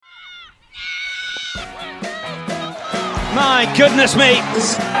My goodness me.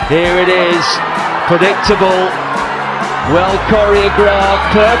 Here it is, predictable, well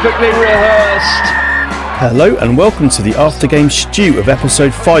choreographed, perfectly rehearsed. Hello and welcome to the after-game stew of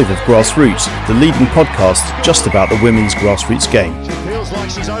episode 5 of Grassroots, the leading podcast just about the women's grassroots game.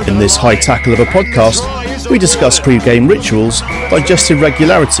 In this high tackle of a podcast, we discuss pre-game rituals, digestive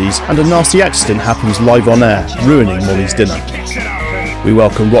irregularities and a nasty accident happens live on air, ruining Molly's dinner. We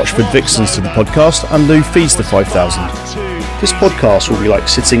welcome Rochford Vixens to the podcast and Lou feeds the 5,000. This podcast will be like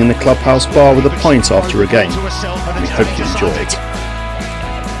sitting in the clubhouse bar with a pint after a game. We hope you enjoy it.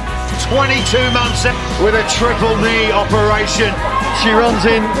 22 months with a triple knee operation. She runs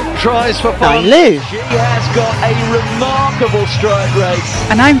in, tries for fun. I'm Lou. She has got a remarkable strike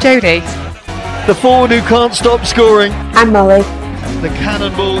rate. And I'm Jodie. The forward who can't stop scoring. I'm Molly. The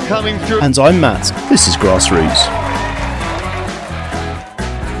cannonball coming through. And I'm Matt. This is Grassroots.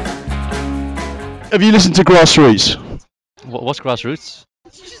 Have you listened to Grassroots? What's Grassroots?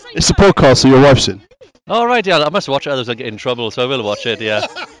 It's the podcast that your wife's in. Oh, right, yeah, I must watch it, otherwise I'll get in trouble, so I will watch it, yeah.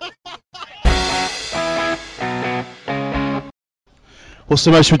 What's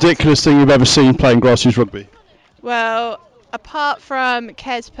the most ridiculous thing you've ever seen playing grassroots rugby? Well, apart from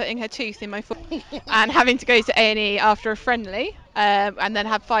Kez putting her tooth in my foot and having to go to A&E after a friendly and then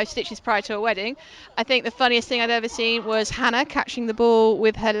have 5 stitches prior to a wedding, I think the funniest thing I'd ever seen was Hannah catching the ball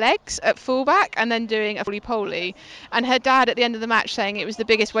with her legs at fullback and then doing a roly-poly, and her dad at the end of the match saying it was the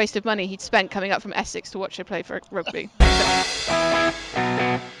biggest waste of money he'd spent coming up from Essex to watch her play for rugby.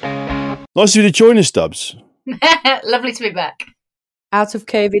 Nice of you to join us, Dubs. Lovely to be back. Out of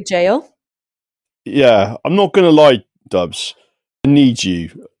COVID jail. Yeah, I'm not going to lie, Dubs. I need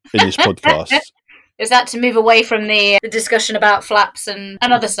you in this podcast. Is that to move away from the discussion about flaps and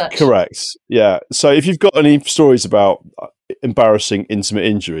other such? Correct. Yeah. So if you've got any stories about embarrassing intimate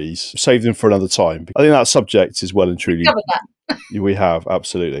injuries, save them for another time. I think that subject is well and truly Covered that. We have,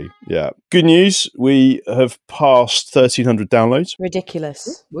 absolutely. Yeah. Good news. We have passed 1,300 downloads.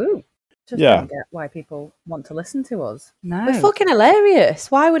 Ridiculous. Woo. Just Yeah. don't get why people want to listen to us. No. We're fucking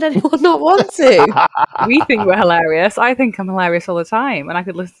hilarious. Why would anyone not want to? We think we're hilarious. I think I'm hilarious all the time, and I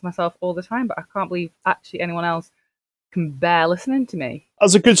could listen to myself all the time, but I can't believe actually anyone else can bear listening to me.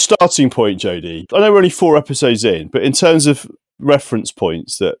 That's a good starting point, Jodie. I know we're only 4 episodes in, but in terms of reference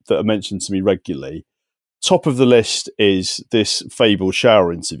points that are mentioned to me regularly, top of the list is this fabled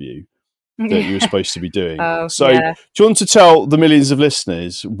shower interview that you were supposed to be doing. Oh, so yeah. do you want to tell the millions of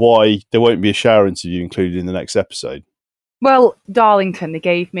listeners why there won't be a shower interview included in the next episode? Well, Darlington, they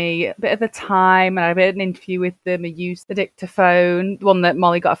gave me a bit of the time, and I did an interview with them. I used the dictaphone, the one that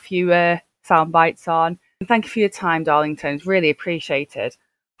Molly got a few sound bites on. And thank you for your time, Darlington. It's really appreciated.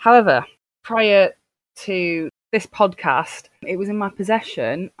 However, prior to this podcast, it was in my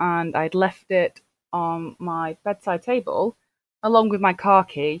possession, and I'd left it on my bedside table, along with my car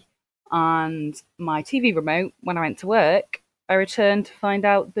key and my TV remote. When I went to work, I returned to find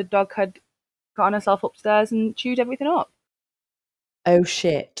out the dog had gotten herself upstairs and chewed everything up. Oh,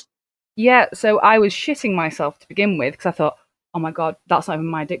 shit. Yeah, so I was shitting myself to begin with because I thought, oh my God, that's not even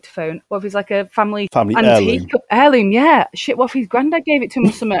my dictaphone. What if it's like a family antique heirloom? Yeah. Shit, what if his granddad gave it to him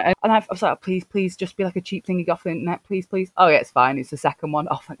or something? And I was like, please, just be like a cheap thing you got off the internet, please. Oh, yeah, it's fine. It's the second one.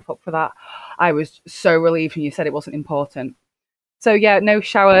 Oh, thank fuck for that. I was so relieved when you said it wasn't important. So yeah, no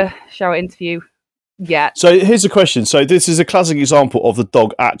shower interview yet. So here's the question. So this is a classic example of the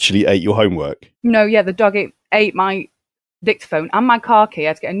dog actually ate your homework. No, yeah, the dog ate my dictaphone and my car key. I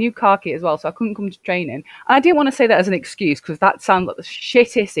had to get a new car key as well, so I couldn't come to training. And I didn't want to say that as an excuse because that sounds like the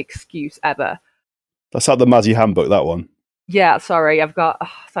shittest excuse ever. That's like the Maddie handbook, that one. Yeah, sorry,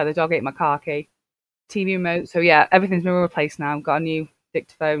 the dog ate my car key, TV remote. So yeah, everything's been replaced now. Got a new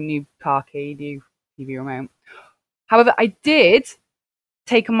dictaphone, new car key, new TV remote. However, I did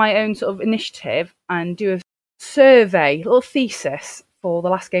take on my own sort of initiative and do a survey, a little thesis for the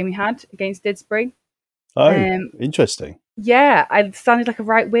last game we had against Didsbury. Oh, interesting. Yeah, I sounded like a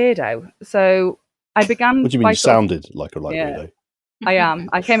right weirdo. So I began... What do you mean you sounded like a right weirdo? I am.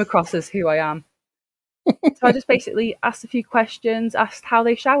 I came across as who I am. So I just basically asked a few questions, asked how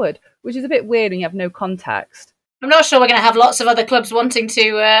they showered, which is a bit weird when you have no context. I'm not sure we're going to have lots of other clubs wanting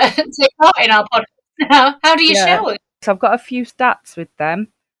to take part in our podcast now. How do you shower? So I've got a few stats with them.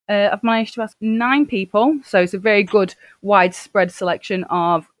 I've managed to ask 9 people, so it's a very good widespread selection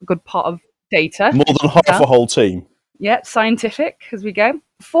of a good pot of data. More than half a whole team. Yeah, scientific as we go.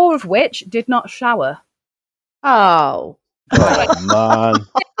 4 of which did not shower. Oh. Oh,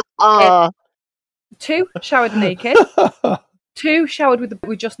 man. 2 showered naked. 2 showered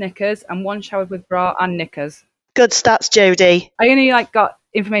with just knickers, and 1 showered with bra and knickers. Good stats, Jodie. I only got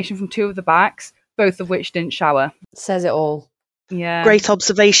information from 2 of the backs. both of which didn't shower. Says it all. Yeah. Great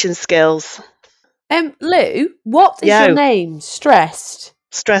observation skills. Lou, what is Yo. your name? Stressed.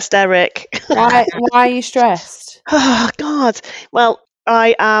 Stressed Eric. Why are you stressed? Oh, God. Well,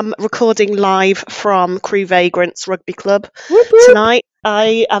 I am recording live from Crew Vagrants Rugby Club tonight.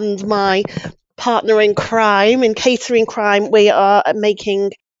 I and my partner in crime, in catering crime, we are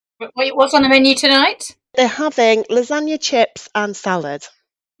making... Wait, what's on the menu tonight? They're having lasagna, chips and salad.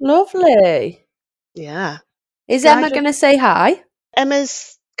 Lovely. Yeah. Is Emma going to say hi?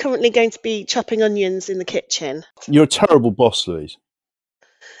 Emma's currently going to be chopping onions in the kitchen. You're a terrible boss, Louise.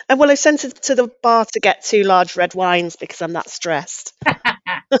 And well, I sent her to the bar to get 2 large red wines because I'm that stressed.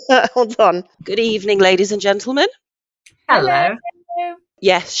 Hold on. Good evening, ladies and gentlemen. Hello.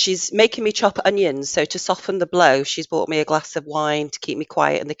 Yes, she's making me chop onions, so to soften the blow, she's bought me a glass of wine to keep me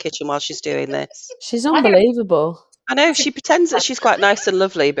quiet in the kitchen while she's doing this. She's unbelievable. I know, she pretends that she's quite nice and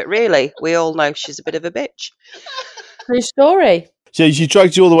lovely, but really, we all know she's a bit of a bitch. True story. So she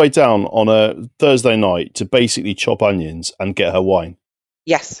dragged you all the way down on a Thursday night to basically chop onions and get her wine.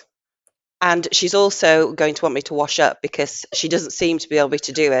 Yes. And she's also going to want me to wash up because she doesn't seem to be able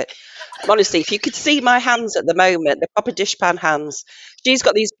to do it. Honestly, if you could see my hands at the moment, the proper dishpan hands, she's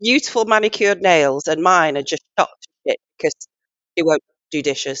got these beautiful manicured nails and mine are just shot to shit because she won't do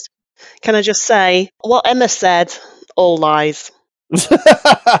dishes. Can I just say, what Emma said, all lies.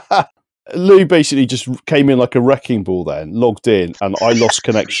 Lou basically just came in like a wrecking ball then, logged in, and I lost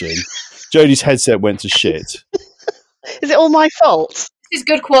connection. Jodie's headset went to shit. Is it all my fault? This is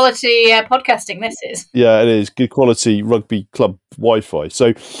good quality podcasting, this is. Yeah, it is. Good quality rugby club Wi-Fi.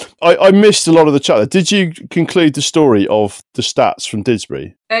 So I missed a lot of the chat. Did you conclude the story of the stats from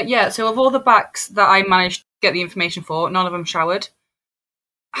Didsbury? Yeah, so of all the backs that I managed to get the information for, none of them showered.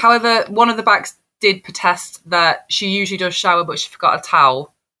 However, one of the backs did protest that she usually does shower, but she forgot a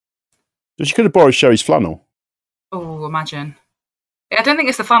towel. So she could have borrowed Sherry's flannel. Oh, imagine. I don't think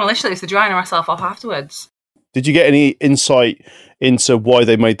it's the flannel initially, it's the drying herself off afterwards. Did you get any insight into why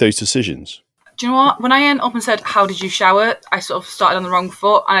they made those decisions? Do you know what? When I went up and said, how did you shower? I sort of started on the wrong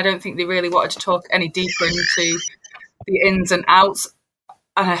foot, and I don't think they really wanted to talk any deeper into the ins and outs,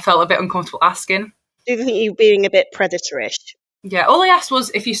 and I felt a bit uncomfortable asking. Do you think you're being a bit predatorish? Yeah, all I asked was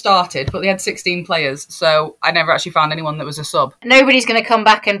if you started, but they had 16 players, so I never actually found anyone that was a sub. Nobody's going to come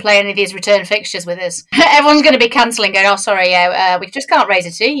back and play any of these return fixtures with us. Everyone's going to be cancelling, going, oh, sorry, we just can't raise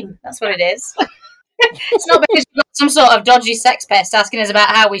a team. That's what it is. It's not because we've got some sort of dodgy sex pest asking us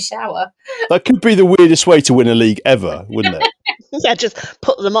about how we shower. That could be the weirdest way to win a league ever, wouldn't it? Yeah, just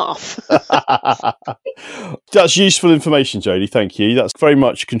put them off. That's useful information, Jodie. Thank you. That's very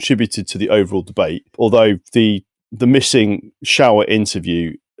much contributed to the overall debate, although the missing shower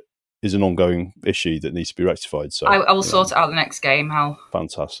interview is an ongoing issue that needs to be rectified. So I will sort it out the next game, Hal.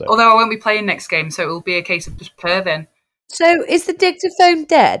 Fantastic. Although I won't be playing next game, so it will be a case of just perving. So is the dictaphone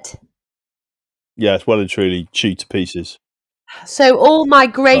dead? Yeah, it's well and truly chewed to pieces. So all my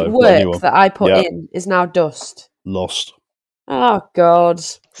great work that I put Yeah. in is now dust. Lost. Oh, God.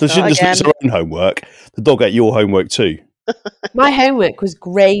 So she just looks at her own homework. The dog ate your homework too. My homework was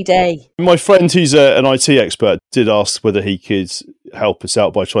grade A. My friend, who's an IT expert, did ask whether he could help us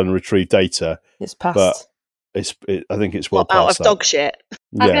out by trying to retrieve data. It's past. But I think it's well What, out past of that. dog shit?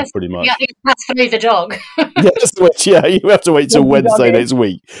 Yeah, pretty much. Yeah, that's through the dog. Yeah, you have to wait till Wednesday next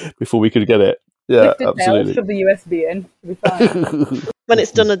week before we could get it. Yeah, absolutely. Shove the USB in. It'll be fine. When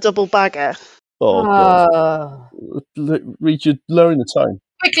it's done a double bagger. Oh, God. Read, you're lowering the tone.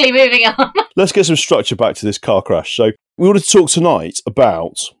 Quickly moving on. Let's get some structure back to this car crash. So we wanted to talk tonight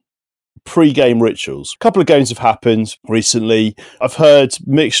about pre-game rituals. A couple of games have happened recently. I've heard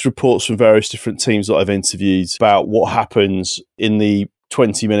mixed reports from various different teams that I've interviewed about what happens in the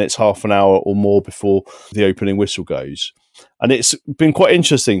 20 minutes, half an hour or more before the opening whistle goes. And it's been quite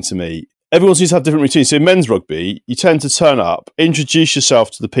interesting to me. Everyone seems to have different routines. So in men's rugby, you tend to turn up, introduce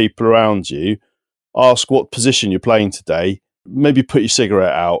yourself to the people around you, ask what position you're playing today, maybe put your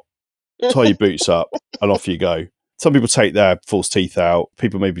cigarette out, tie your boots up, and off you go. Some people take their false teeth out.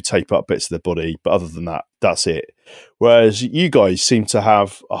 People maybe tape up bits of their body. But other than that, that's it. Whereas you guys seem to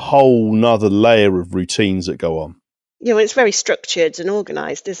have a whole nother layer of routines that go on. You know, it's very structured and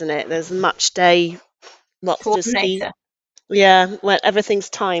organised, isn't it? There's a match day, lots to see. Coordinator. Yeah, where everything's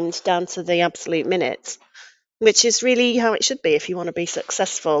timed down to the absolute minute, which is really how it should be if you want to be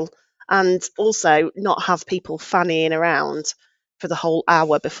successful, and also not have people fannying around for the whole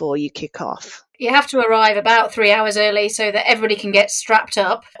hour before you kick off. You have to arrive about 3 hours early so that everybody can get strapped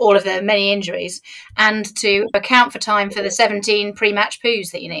up, all of the many injuries, and to account for time for the 17 pre-match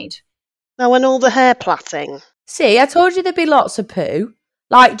poos that you need. Oh, and all the hair plaiting. See, I told you there'd be lots of poo.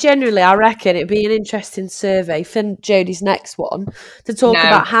 Like, generally, I reckon it'd be an interesting survey for Jodie's next one to talk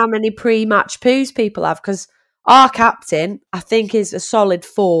about how many pre-match poos people have, because our captain, I think, is a solid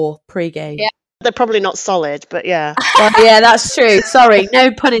 4 pre-game. Yeah, they're probably not solid, but yeah. Well, yeah, that's true. Sorry,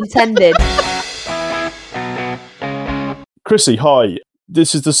 no pun intended. Chrissy, hi.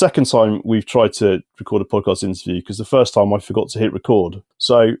 This is the second time we've tried to record a podcast interview because the first time I forgot to hit record.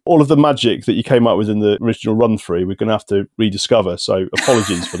 So all of the magic that you came up with in the original run through, we're going to have to rediscover. So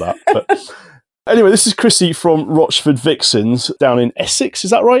apologies for that. But anyway, this is Chrissy from Rochford Vixens down in Essex.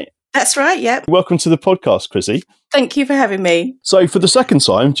 Is that right? That's right, yep. Welcome to the podcast, Chrissy. Thank you for having me. So for the second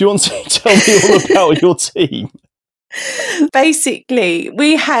time, do you want to tell me all about your team? Basically,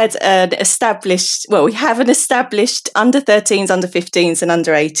 we have an established under 13s, under 15s and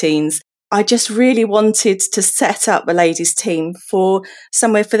under 18s. I just really wanted to set up a ladies team for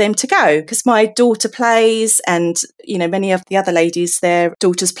somewhere for them to go because my daughter plays and, you know, many of the other ladies, their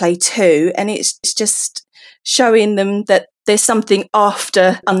daughters play too. And it's just showing them that there's something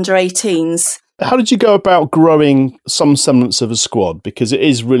after under 18s. How did you go about growing some semblance of a squad? Because it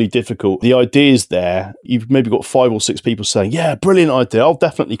is really difficult. The idea's there. You've maybe got 5 or 6 people saying, yeah, brilliant idea, I'll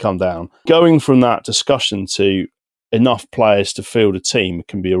definitely come down. Going from that discussion to enough players to field a team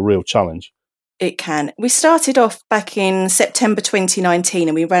can be a real challenge. It can. We started off back in September 2019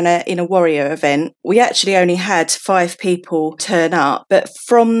 and we ran in a Warrior event. We actually only had 5 people turn up, but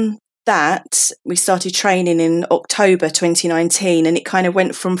from that we started training in October 2019 and it kind of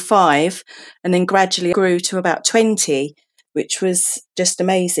went from 5 and then gradually grew to about 20, which was just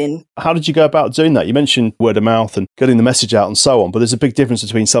amazing. How did you go about doing that? You mentioned word of mouth and getting the message out and so on, but there's a big difference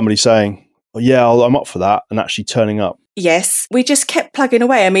between somebody saying, oh, yeah, I'm up for that, and actually turning up. Yes, we just kept plugging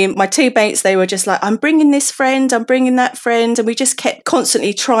away. I mean, my teammates, they were just like, I'm bringing this friend, I'm bringing that friend, and we just kept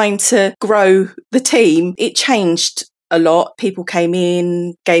constantly trying to grow the team. It changed a lot. People came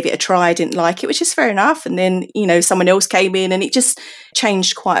in, gave it a try, didn't like it, which is fair enough. And then, you know, someone else came in and it just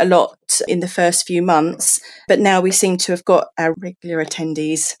changed quite a lot in the first few months. But now we seem to have got our regular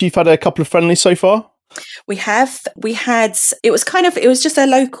attendees. You've had a couple of friendlies so far? We had, it was just a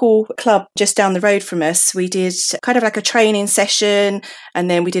local club just down the road from us. We did kind of like a training session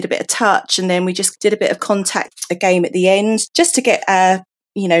and then we did a bit of touch and then we just did a bit of contact, a game at the end, just to get our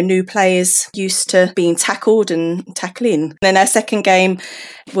new players used to being tackled and tackling. Then our second game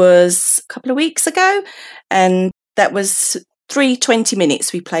was a couple of weeks ago, and that was 20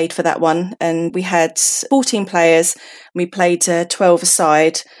 minutes we played for that one. And we had 14 players. We played 12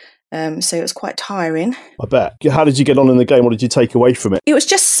 aside. So it was quite tiring. I bet. How did you get on in the game? What did you take away from it? It was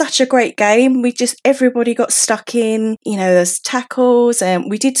just such a great game. Everybody got stuck in, there's tackles and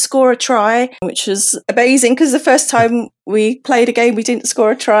we did score a try, which was amazing because the first time we played a game, we didn't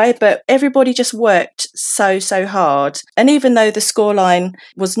score a try, but everybody just worked so hard. And even though the scoreline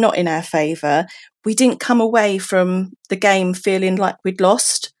was not in our favour, we didn't come away from the game feeling like we'd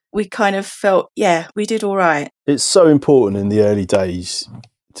lost. We kind of felt, yeah, we did all right. It's so important in the early days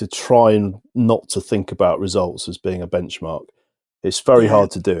to try and not to think about results as being a benchmark. It's very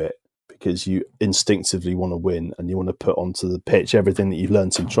hard to do it because you instinctively want to win and you want to put onto the pitch everything that you've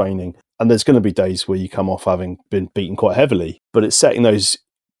learned in training. And there's going to be days where you come off having been beaten quite heavily, but it's setting those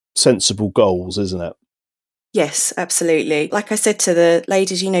sensible goals, isn't it? Yes, absolutely. Like I said to the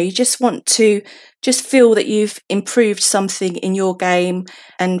ladies, you just want to just feel that you've improved something in your game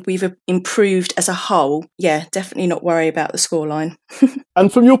and we've improved as a whole. Yeah, definitely not worry about the scoreline.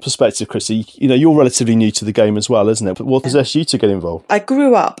 And from your perspective, Chrissy, you're relatively new to the game as well, isn't it? But what possessed you to get involved? I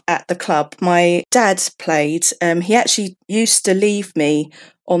grew up at the club. My dad played. He actually used to leave me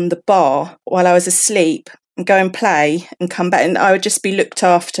on the bar while I was asleep and go and play and come back, and I would just be looked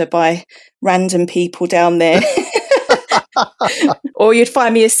after by random people down there. Or you'd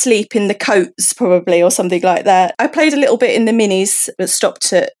find me asleep in the coats probably or something like that. I played a little bit in the minis but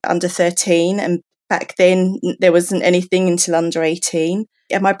stopped at under 13, and back then there wasn't anything until under 18.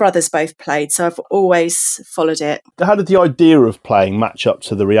 Yeah, my brothers both played, so I've always followed it. How did the idea of playing match up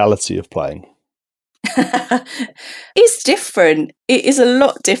to the reality of playing? It's different. It is a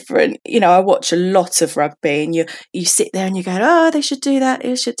lot different. I watch a lot of rugby and you sit there and you go, oh, they should do that,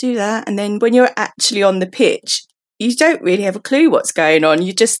 they should do that. And then when you're actually on the pitch, you don't really have a clue what's going on.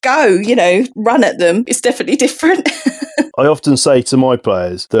 You just go, run at them. It's definitely different. I often say to my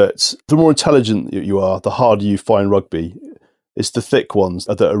players that the more intelligent you are, the harder you find rugby. It's the thick ones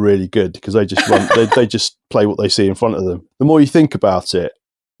that are really good because they just run, they just play what they see in front of them. The more you think about it,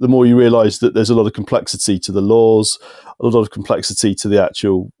 the more you realise that there's a lot of complexity to the laws, a lot of complexity to the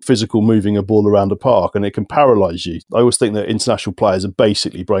actual physical moving a ball around a park, and it can paralyse you. I always think that international players are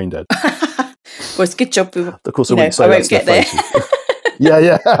basically brain dead. Well, it's a good job. Of course, I won't say that to their faces.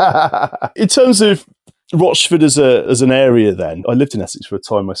 Yeah. In terms of Rochford as an area then, I lived in Essex for a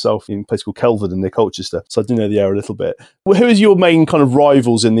time myself in a place called Kelvedon near Colchester, so I do know the area a little bit. Well, who is your main kind of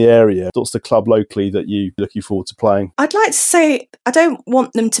rivals in the area? What's the club locally that you're looking forward to playing? I'd like to say I don't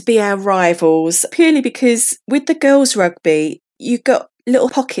want them to be our rivals, purely because with the girls' rugby, you've got little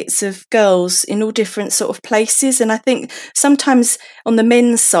pockets of girls in all different sort of places, and I think sometimes on the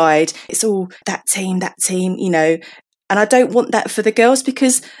men's side, it's all that team, you know, and I don't want that for the girls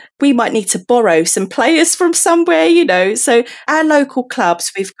because we might need to borrow some players from somewhere, you know. So our local clubs,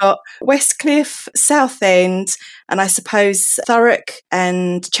 we've got Westcliff, Southend, and I suppose Thurrock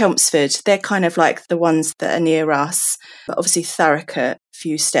and Chelmsford. They're kind of like the ones that are near us. But obviously Thurrock are a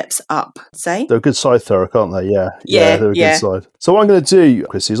few steps up, I'd say. They're a good side, Thurrock, aren't they? Yeah, they're a good Yeah. side. So what I'm going to do,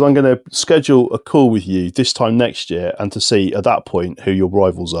 Chris, is I'm going to schedule a call with you this time next year and to see at that point who your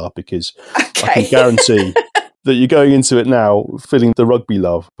rivals are, because I can guarantee that you're going into it now feeling the rugby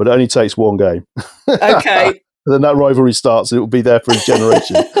love, but it only takes one game. Okay. And then that rivalry starts and it will be there for a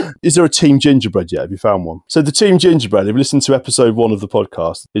generation. Is there a Team Gingerbread yet? Have you found one? So the Team Gingerbread, if you listen to episode 1 of the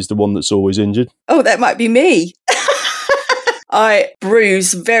podcast, is the one that's always injured. Oh, that might be me. I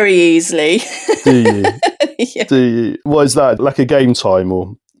bruise very easily. Do you? Yeah. Do you? What is that? Like a game time,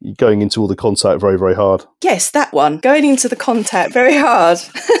 or going into all the contact very, very hard? Yes, that one. Going into the contact very hard.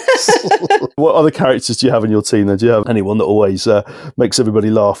 What other characters do you have in your team then? Do you have anyone that always makes everybody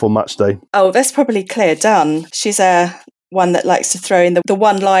laugh on match day? Oh, that's probably Claire Dunn. She's one that likes to throw in the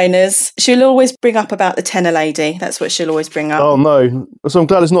one-liners. She'll always bring up about the tenor lady. That's what she'll always bring up. Oh, no. So I'm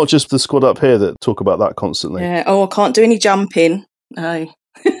glad it's not just the squad up here that talk about that constantly. Yeah. Oh, I can't do any jumping. No.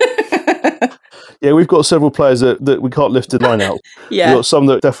 Yeah, we've got several players that we can't lift a line out. Yeah. We've got some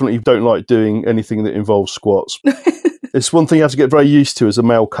that definitely don't like doing anything that involves squats. It's one thing you have to get very used to as a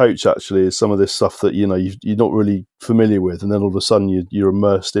male coach, actually, is some of this stuff that, you know, you're not really familiar with, and then all of a sudden you're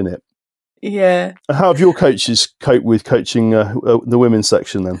immersed in it. Yeah. How have your coaches coped with coaching the women's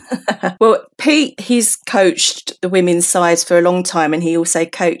section then? Well, Pete, he's coached the women's sides for a long time, and he also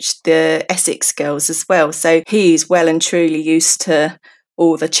coached the Essex girls as well. So he's well and truly used to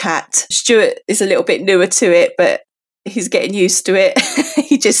all the chat. Stuart is a little bit newer to it, but he's getting used to it.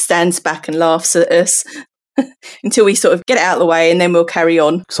 He just stands back and laughs at us until we sort of get it out of the way, and then we'll carry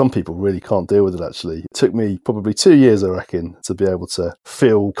on. Some people really can't deal with it, actually. It took me probably 2 years, I reckon, to be able to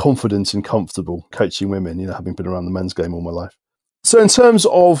feel confident and comfortable coaching women, you know, having been around the men's game all my life. So in terms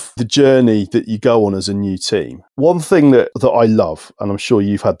of the journey that you go on as a new team, one thing that I love, and I'm sure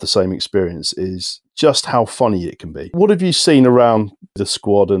you've had the same experience, is just how funny it can be. What have you seen around the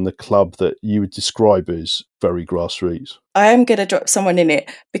squad and the club that you would describe as very grassroots? I am going to drop someone in it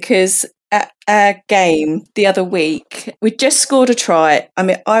because at our game the other week, we just scored a try. I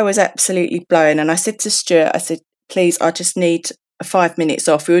mean, I was absolutely blown, and I said to Stuart, I said, please, I just need 5 minutes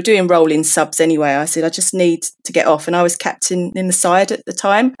off. We were doing rolling subs anyway. I said, I just need to get off. And I was captain in the side at the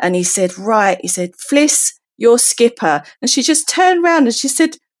time. And he said, right. He said, Fliss, you're skipper. And she just turned around and she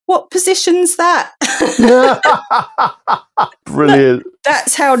said, what position's that? Brilliant.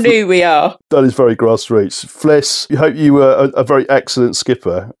 That's how new we are. That is very grassroots. Fliss, I hope you were a very excellent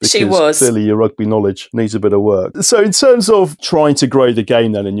skipper. She was. Clearly your rugby knowledge needs a bit of work. So in terms of trying to grow the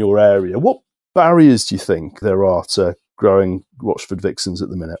game then in your area, what barriers do you think there are to growing Rochford Vixens at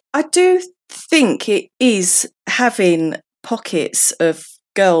the minute? I do think it is having pockets of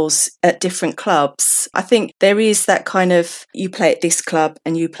girls at different clubs. I think there is that kind of, you play at this club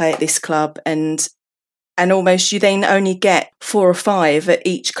and you play at this club, and almost you then only get 4 or 5 at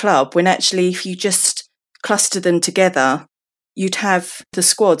each club, when actually if you just cluster them together, you'd have the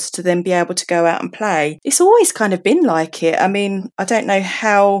squads to then be able to go out and play. It's always kind of been like it. I mean, I don't know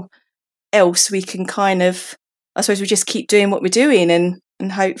how else we can kind of, I suppose we just keep doing what we're doing,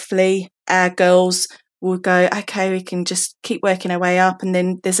 and hopefully our girls will go, okay, we can just keep working our way up, and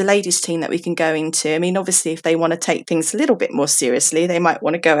then there's a ladies team that we can go into. I mean, obviously, if they want to take things a little bit more seriously, they might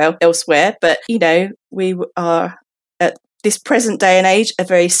want to go elsewhere. But, you know, we are, at this present day and age, a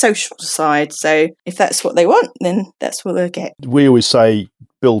very social side. So if that's what they want, then that's what they'll get. We always say,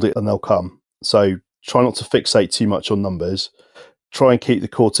 build it and they'll come. So try not to fixate too much on numbers. Try and keep the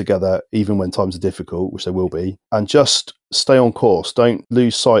core together even when times are difficult, which they will be, and just stay on course. Don't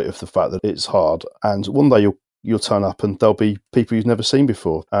lose sight of the fact that it's hard, and one day you'll turn up and there'll be people you've never seen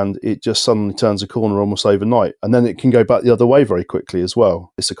before, and it just suddenly turns a corner almost overnight, and then it can go back the other way very quickly as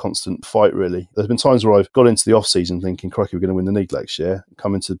well. It's a constant fight, really. There's been times where I've got into the off-season thinking, crikey, we're going to win the league next year,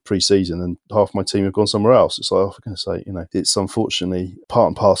 come into pre-season and half my team have gone somewhere else. It's like, oh, for goodness sake, you know, it's unfortunately part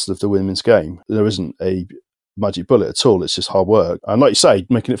and parcel of the women's game. There isn't a magic bullet at all. It's just hard work. And like you say,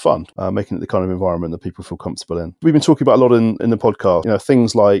 making it fun, making it the kind of environment that people feel comfortable in. We've been talking about a lot in the podcast,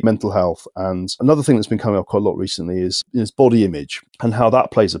 things like mental health. And another thing that's been coming up quite a lot recently is body image and how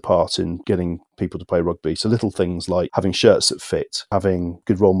that plays a part in getting people to play rugby. So little things like having shirts that fit, having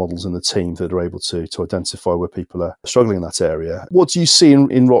good role models in the team that are able to identify where people are struggling in that area. What do you see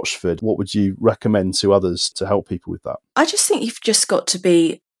in Rochford? What would you recommend to others to help people with that? I just think you've just got to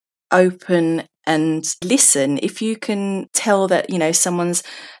be open and listen. If you can tell that, someone's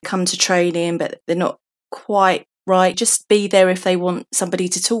come to training but they're not quite right, just be there if they want somebody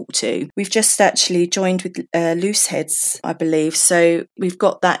to talk to. We've just actually joined with Loose Heads, I believe, so we've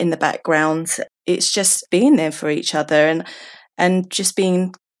got that in the background. It's just being there for each other and just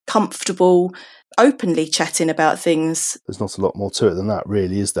being comfortable, openly chatting about things. There's not a lot more to it than that,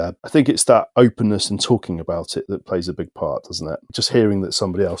 really, is there? I think it's that openness and talking about it that plays a big part, doesn't it? Just hearing that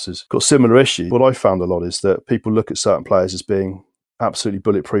somebody else has got similar issues. What I found a lot is that people look at certain players as being absolutely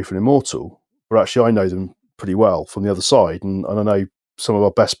bulletproof and immortal, but actually I know them pretty well from the other side, and I know some of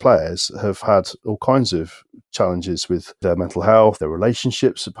our best players have had all kinds of challenges with their mental health, their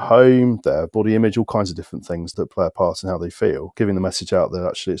relationships at home, their body image, all kinds of different things that play a part in how they feel. Giving the message out that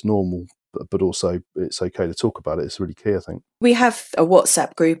actually it's normal, but also it's okay to talk about it is really key, I think. We have a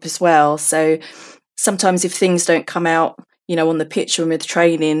WhatsApp group as well, so sometimes if things don't come out, on the pitch when with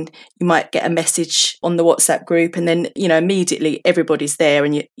training, you might get a message on the WhatsApp group and then, immediately everybody's there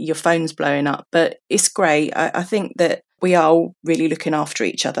and your phone's blowing up. But it's great. I think that we are all really looking after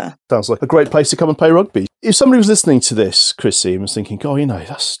each other. Sounds like a great place to come and play rugby. If somebody was listening to this, Chrissy, and was thinking,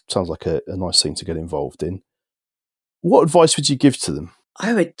 that sounds like a nice thing to get involved in, what advice would you give to them?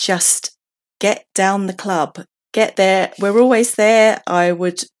 I would just get down the club, get there. We're always there. I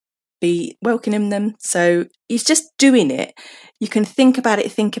would be welcoming them. So it's just doing it. You can think about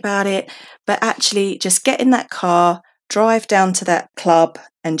it, but actually just get in that car, drive down to that club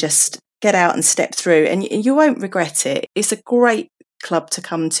and just get out and step through, and you won't regret it. It's a great club to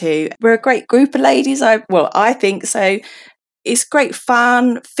come to. We're a great group of ladies. I think so. It's great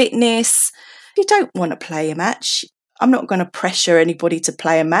fun, fitness. If you don't want to play a match, I'm not going to pressure anybody to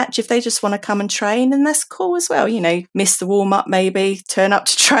play a match. If they just want to come and train, then that's cool as well. Miss the warm-up maybe, turn up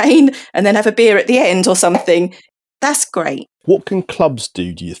to train and then have a beer at the end or something. That's great. What can clubs do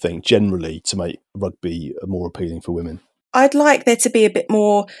you think, generally, to make rugby more appealing for women? I'd like there to be a bit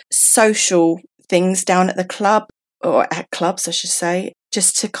more social things down at the club, or at clubs, I should say,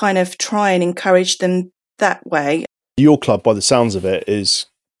 just to kind of try and encourage them that way. Your club, by the sounds of it, is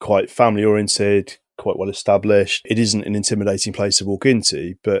quite family-oriented, quite well established. It isn't an intimidating place to walk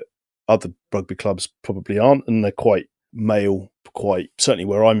into, but other rugby clubs probably aren't, and they're quite male, certainly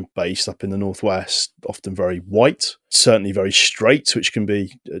where I'm based up in the northwest, often very white, certainly very straight, which can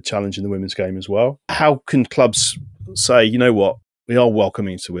be a challenge in the women's game as well. How can clubs say, we are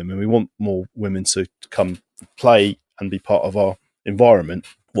welcoming to women, we want more women to come play and be part of our environment?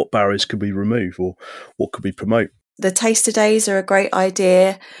 What barriers could we remove, or what could we promote? The taster days are a great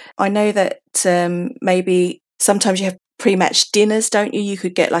idea. I know that maybe sometimes you have pre-match dinners, don't you? You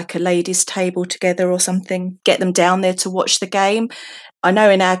could get like a ladies' table together or something, get them down there to watch the game. I know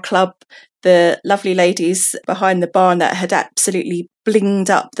in our club, the lovely ladies behind the barn that had absolutely blinged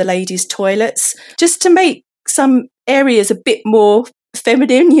up the ladies' toilets just to make some areas a bit more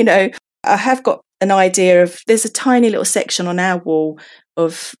feminine, I have got an idea of, there's a tiny little section on our wall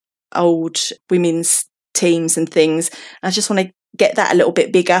of old women's teams and things. I just want to get that a little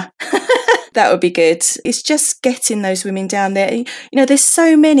bit bigger. That would be good. It's just getting those women down there. There's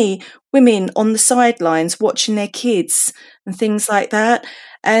so many women on the sidelines watching their kids and things like that.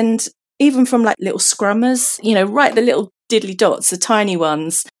 And even from like little scrummers, right, the little diddly dots, the tiny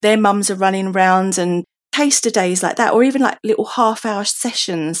ones, their mums are running around, and taster days like that, or even like little half-hour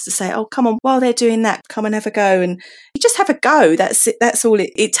sessions to say, oh, come on, while they're doing that, come and have a go. And you just have a go. That's it. That's all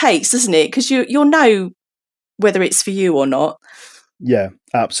it takes, doesn't it? Because you'll know whether it's for you or not. Yeah,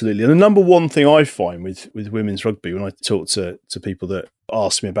 absolutely. And the number one thing I find with women's rugby, when I talk to people that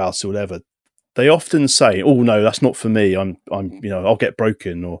ask me about it or whatever, they often say, oh no, that's not for me, I'll get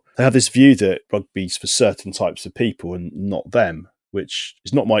broken. Or they have this view that rugby's for certain types of people and not them, which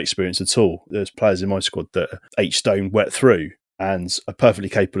is not my experience at all. There's players in my squad that are 8 stone wet through and are perfectly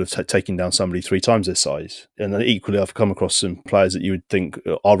capable of taking down somebody 3 times their size. And then equally, I've come across some players that you would think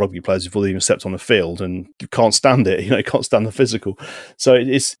are rugby players before they even stepped on a field, and you can't stand it. You can't stand the physical. So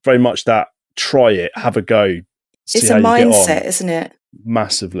it's very much that try it, have a go. It's a mindset, isn't it?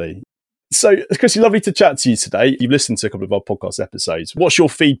 Massively. So, Chrissy, lovely to chat to you today. You've listened to a couple of our podcast episodes. What's your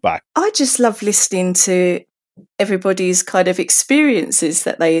feedback? I just love listening to everybody's kind of experiences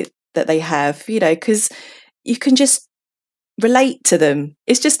that they have, because you can just relate to them.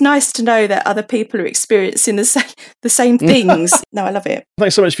 It's just nice to know that other people are experiencing the same things. No, I love it.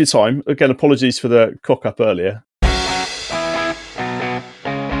 Thanks so much for your time. Again, apologies for the cock up earlier.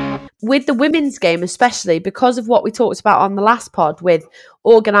 With the women's game, especially because of what we talked about on the last pod with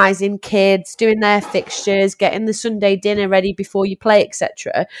organising kids, doing their fixtures, getting the Sunday dinner ready before you play,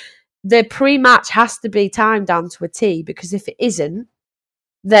 etc., the pre-match has to be timed down to a T, because if it isn't,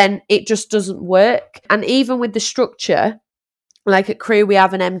 then it just doesn't work. And even with the structure, like at Crewe, we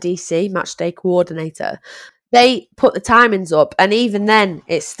have an MDC, match day coordinator. They put the timings up, and even then,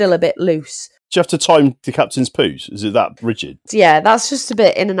 it's still a bit loose. Do you have to time the captain's poos? Is it that rigid? Yeah, that's just a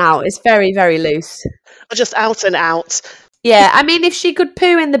bit in and out. It's very, very loose. Or just out and out. Yeah, I mean, if she could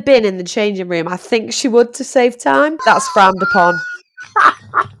poo in the bin in the changing room, I think she would to save time. That's frowned upon.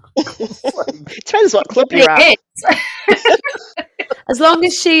 Depends what club you're at. As long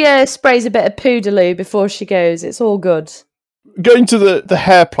as she sprays a bit of Poodaloo before she goes, it's all good. Going to the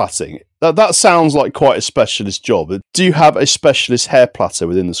hair plaiting, that sounds like quite a specialist job. Do you have a specialist hair platter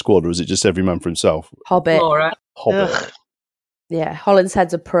within the squad, or is it just every man for himself? Hobbit. Laura. Hobbit. Yeah,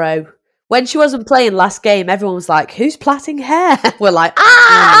 Hollinshead's a pro. When she wasn't playing last game, everyone was like, who's plaiting hair? We're like,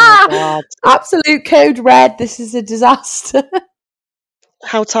 Oh my God. absolute code red. This is a disaster.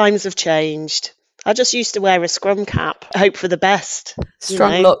 How times have changed. I just used to wear a scrum cap, hope for the best.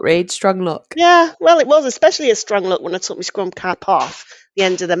 Strong luck, Reed, strong luck. Yeah, well, it was especially a strong look when I took my scrum cap off at the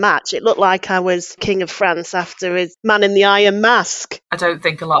end of the match. It looked like I was King of France after his Man in the Iron Mask. I don't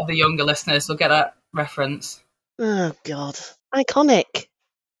think a lot of the younger listeners will get that reference. Oh, God. Iconic.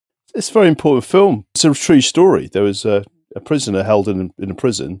 It's a very important film. It's a true story. There was a prisoner held in a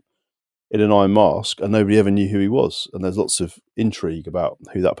prison in an iron mask, and nobody ever knew who he was. And there's lots of intrigue about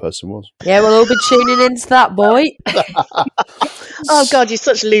who that person was. Yeah, we'll all be tuning into that, boy. Oh, God, you're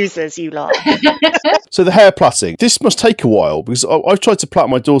such losers, you lot. So the hair plaiting, this must take a while, because I've tried to plait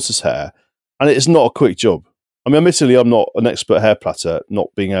my daughter's hair, and it is not a quick job. I mean, admittedly, I'm not an expert hair plaiter,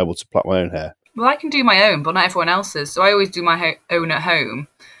 not being able to plait my own hair. Well, I can do my own, but not everyone else's. So I always do my own at home.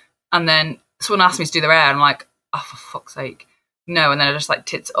 And then someone asks me to do their hair, and I'm like, oh, for fuck's sake. No, and then I just like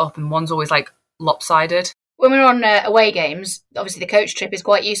tits it up, and one's always like lopsided. When we're on away games, obviously the coach trip is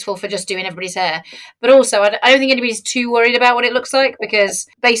quite useful for just doing everybody's hair. But also, I don't think anybody's too worried about what it looks like, because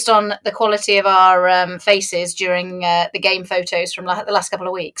based on the quality of our faces during the game photos from the last couple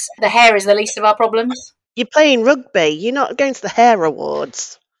of weeks, the hair is the least of our problems. You're playing rugby. You're not going to the hair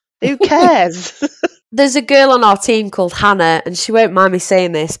awards. Who cares? There's a girl on our team called Hannah, and she won't mind me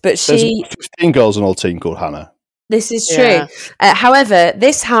saying this, but There's 15 girls on our team called Hannah. This is true. Yeah. However,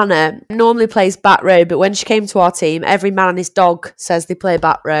 this Hannah normally plays back row, but when she came to our team, every man and his dog says they play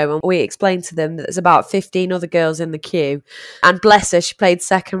back row, and we explained to them that there's about 15 other girls in the queue. And bless her, she played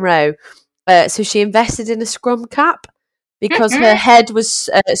second row. So she invested in a scrum cap because her head was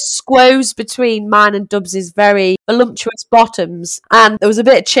squoze between mine and Dubs's very voluptuous bottoms, and there was a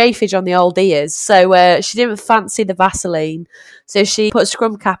bit of chafage on the old ears, so she didn't fancy the Vaseline, so she put a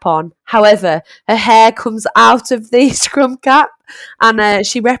scrum cap on. However, her hair comes out of the scrum cap, and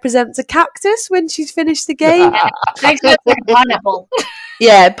she represents a cactus when she's finished the game. Makes it look like a pineapple.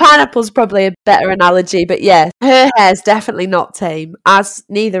 Yeah, pineapple's probably a better analogy, but yeah, her hair's definitely not tame, as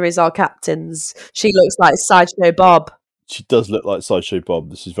neither is our captain's. She looks like Sideshow Bob. She does look like Sideshow Bob.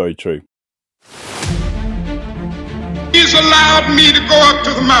 This is very true. He's allowed me to go up to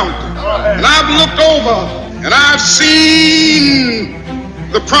the mountain. And I've looked over and I've seen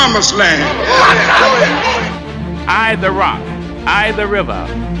the promised land. I the rock, I the river,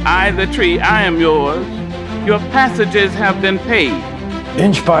 I the tree, I am yours. Your passages have been paid.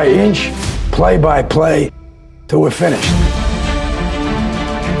 Inch by inch, play by play, till we're finished.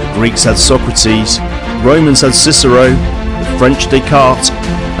 The Greeks had Socrates, Romans had Cicero, the French Descartes,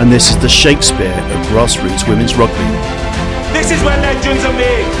 and this is the Shakespeare of grassroots women's rugby. This is where legends are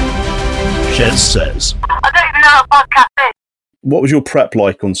made. Shez says. I don't even know what podcast is. What was your prep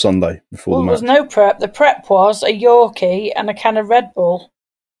like on Sunday before the match? There was no prep. The prep was a Yorkie and a can of Red Bull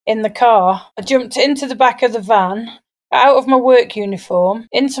in the car. I jumped into the back of the van, out of my work uniform,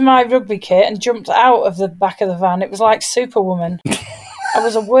 into my rugby kit, and jumped out of the back of the van. It was like Superwoman. I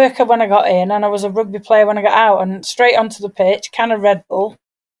was a worker when I got in, and I was a rugby player when I got out, and straight onto the pitch, can of Red Bull,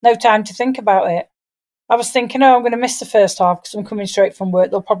 no time to think about it. I was thinking, I'm going to miss the first half because I'm coming straight from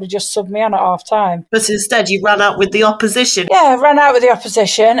work. They'll probably just sub me on at half time. But instead, you ran out with the opposition. Yeah, ran out with the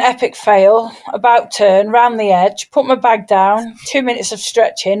opposition. Epic fail. About turn, round the edge, put my bag down. 2 minutes of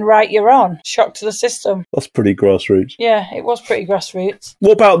stretching. Right, you're on. Shock to the system. That's pretty grassroots. Yeah, it was pretty grassroots.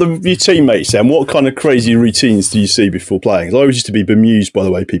 What about your teammates then? What kind of crazy routines do you see before playing? 'Cause I always used to be bemused by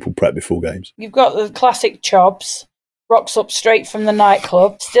the way people prep before games. You've got the classic Chobs. Rocks up straight from the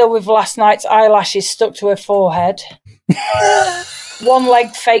nightclub, still with last night's eyelashes stuck to her forehead. One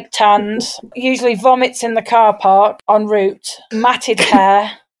leg fake tanned, usually vomits in the car park en route, matted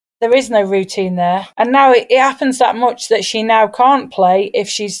hair. There is no routine there. And now it happens that much that she now can't play if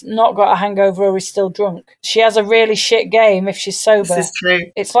she's not got a hangover or is still drunk. She has a really shit game if she's sober. This is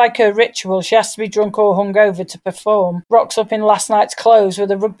true. It's like her ritual. She has to be drunk or hungover to perform. Rocks up in last night's clothes with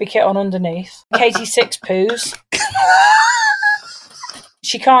a rugby kit on underneath. Katie Six poos.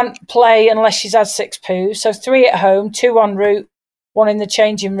 She can't play unless she's had 6 poos. So 3 at home, 2 en route, 1 in the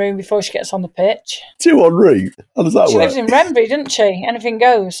changing room before she gets on the pitch. 2 en route? How does that She work? lives in Renbury, doesn't she? Anything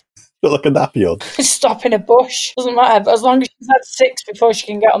goes. Got like a nappy on. Stop in a bush. Doesn't matter. But as long as she's had 6 before she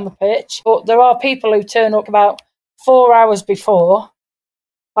can get on the pitch. But there are people who turn up about 4 hours before,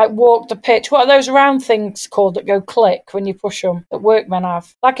 like walk the pitch. What are those round things called that go click when you push them, that workmen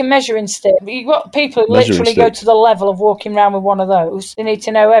have? Like a measuring stick. But you've got people who literally go to the level of walking around with one of those. They need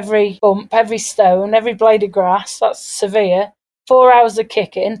to know every bump, every stone, every blade of grass. That's severe. 4 hours of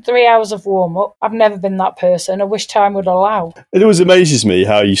kicking, 3 hours of warm-up. I've never been that person. I wish time would allow. It always amazes me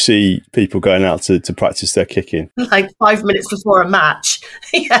how you see people going out to practice their kicking. Like 5 minutes before a match.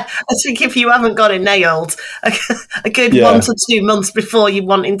 Yeah, I think if you haven't got it nailed a good 1 to 2 months before you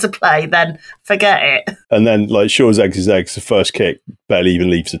wanting to play, then forget it. And then, like, sure as eggs is eggs, the first kick barely even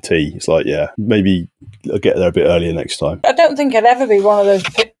leaves the tee. It's like, yeah, maybe I'll get there a bit earlier next time. I don't think I'd ever be one of those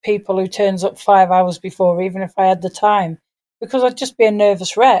people who turns up 5 hours before, even if I had the time, because I'd just be a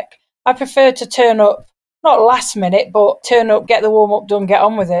nervous wreck. I prefer to turn up, not last minute, but turn up, get the warm-up done, get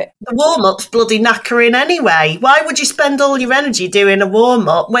on with it. The warm-up's bloody knackering anyway. Why would you spend all your energy doing a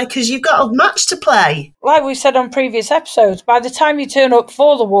warm-up? Because you've got a match to play. Like we said on previous episodes, by the time you turn up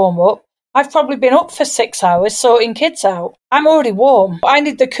for the warm-up, I've probably been up for 6 hours sorting kids out. I'm already warm. I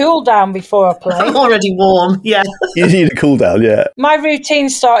need the cool down before I play. I'm already warm, yeah. You need a cool down, yeah. My routine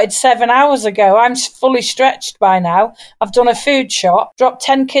started 7 hours ago. I'm fully stretched by now. I've done a food shop, dropped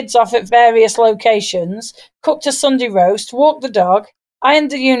 10 kids off at various locations, cooked a Sunday roast, walked the dog,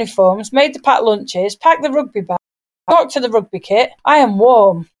 ironed the uniforms, made the packed lunches, packed the rugby bag, walked to the rugby kit. I am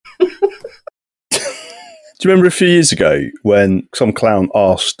warm. Do you remember a few years ago when some clown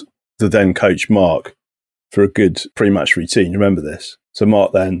asked the then coach Mark for a good pre-match routine? Remember this? So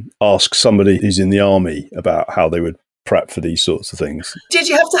Mark then asked somebody who's in the army about how they would prep for these sorts of things. Did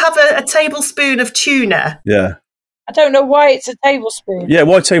you have to have a tablespoon of tuna? Yeah. I don't know why it's a tablespoon. Yeah,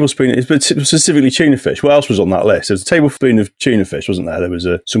 why tablespoon? It's specifically tuna fish. What else was on that list? There was a tablespoon of tuna fish, wasn't there? There was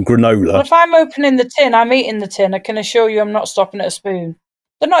some granola. Well, if I'm opening the tin, I'm eating the tin. I can assure you I'm not stopping at a spoon.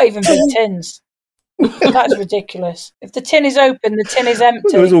 They're not even big tins. That's ridiculous. If the tin is open, the tin is empty.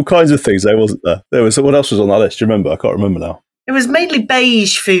 There was all kinds of things there, wasn't there? There was, what else was on that list? Do you remember? I can't remember now. It was mainly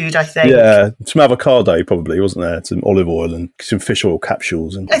beige food, I think. Yeah, some avocado probably, wasn't there? Some olive oil and some fish oil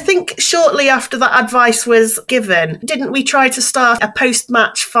capsules. And I think shortly after that advice was given, didn't we try to start a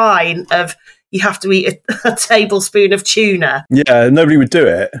post-match fine of you have to eat a tablespoon of tuna? Yeah, nobody would do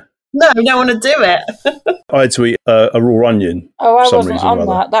it. No one would do it. I had to eat a raw onion. Oh, I wasn't on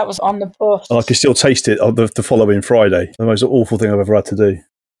that. That was on the bus. And I could still taste it the following Friday. The most awful thing I've ever had to do.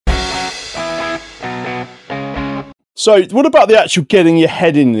 So what about the actual getting your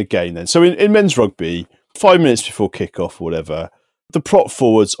head in the game then? So in men's rugby, 5 minutes before kick-off or whatever, the prop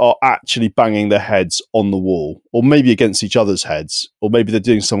forwards are actually banging their heads on the wall, or maybe against each other's heads, or maybe they're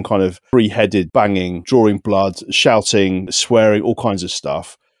doing some kind of three-headed banging, drawing blood, shouting, swearing, all kinds of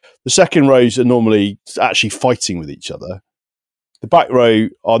stuff. The second rows are normally actually fighting with each other. The back row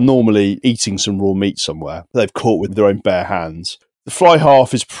are normally eating some raw meat somewhere they've caught with their own bare hands. The fly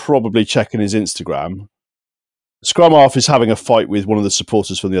half is probably checking his Instagram. The scrum half is having a fight with one of the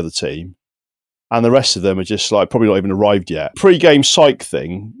supporters from the other team. And the rest of them are just like probably not even arrived yet. Pre-game psych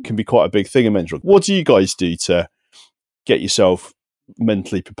thing can be quite a big thing in men's rugby. What do you guys do to get yourself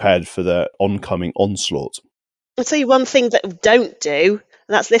mentally prepared for the oncoming onslaught? I'll tell you one thing that we don't do,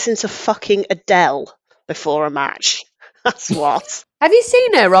 and that's listen to fucking Adele before a match. That's what. Have you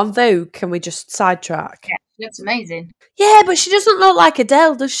seen her on Vogue? Can we just sidetrack? Yeah, she looks amazing. Yeah, but she doesn't look like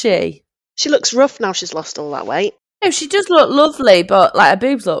Adele, does she? She looks rough now she's lost all that weight. No, she does look lovely, but like her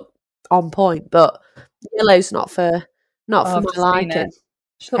boobs look on point. But yellow's not for my liking.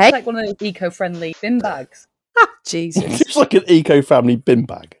 She looks like one of those eco-friendly bin bags. Jesus. It's like an eco-family bin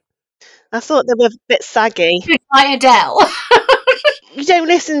bag. I thought they were a bit saggy. Like Adele. You don't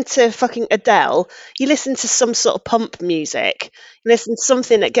listen to fucking Adele. You listen to some sort of pump music. You listen to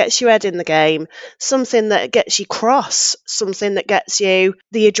something that gets your head in the game, something that gets you cross, something that gets you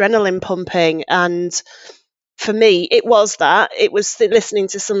the adrenaline pumping. And for me, it was that. It was listening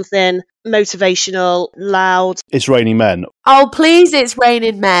to something motivational, loud. It's Raining Men. Oh, please, it's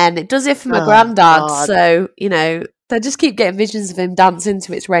Raining Men. It does it for my granddad. God. So, you know, I just keep getting visions of him dancing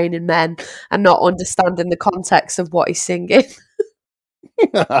to It's Raining Men and not understanding the context of what he's singing.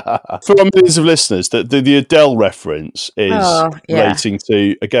 For our millions of listeners, the Adele reference is relating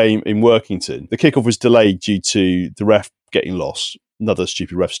to a game in Workington. The kickoff was delayed due to the ref getting lost. Another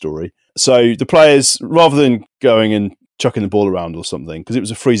stupid ref story. So the players, rather than going and chucking the ball around or something, because it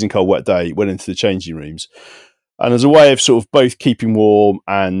was a freezing cold, wet day, went into the changing rooms. And as a way of sort of both keeping warm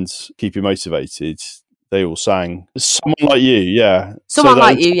and keeping motivated, they all sang Someone Like You, yeah. Someone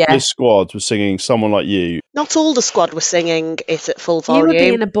Like You, yeah. The squad was singing Someone Like You. Not all the squad were singing it at full You volume. were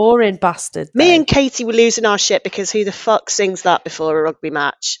being a boring bastard. Me and Katie were losing our shit because who the fuck sings that before a rugby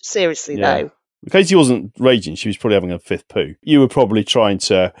match? Seriously, though. Katie wasn't raging. She was probably having a fifth poo. You were probably trying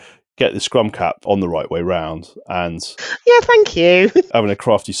to get the scrum cap on the right way round and... Yeah, thank you. having a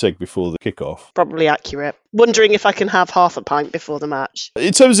crafty cig before the kickoff. Probably accurate. Wondering if I can have half a pint before the match.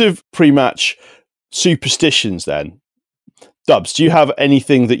 In terms of pre-match superstitions then, Dubs, do you have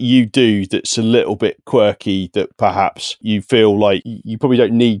anything that you do that's a little bit quirky that perhaps you feel like you probably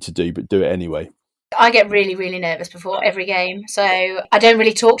don't need to do but do it anyway? I get really, really nervous before every game. So I don't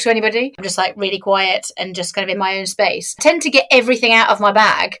really talk to anybody. I'm just like really quiet and just kind of in my own space. I tend to get everything out of my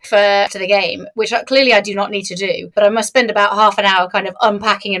bag for the game, which clearly I do not need to do. But I must spend about half an hour kind of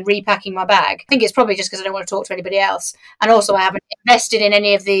unpacking and repacking my bag. I think it's probably just because I don't want to talk to anybody else. And also I haven't invested in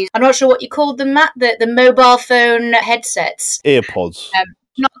any of these. I'm not sure what you called them, Matt, the mobile phone headsets. Earpods.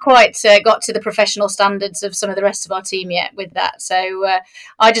 Not quite got to the professional standards of some of the rest of our team yet with that. So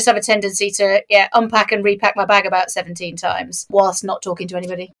I just have a tendency to unpack and repack my bag about 17 times whilst not talking to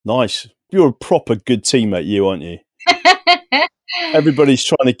anybody. Nice. You're a proper good teammate, you, aren't you? Everybody's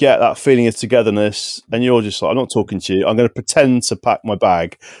trying to get that feeling of togetherness and you're just like, I'm not talking to you. I'm going to pretend to pack my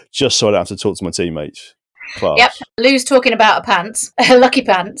bag just so I don't have to talk to my teammates. Class. Yep. Lou's talking about pants, lucky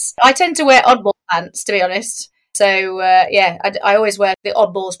pants. I tend to wear oddball pants, to be honest. So, I always wear the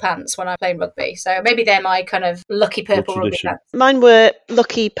oddballs pants when I'm playing rugby. So maybe they're my kind of lucky purple rugby pants. Mine were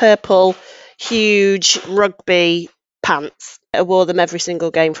lucky purple, huge rugby pants. I wore them every single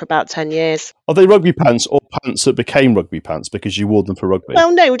game for about 10 years. Are they rugby pants or pants that became rugby pants because you wore them for rugby?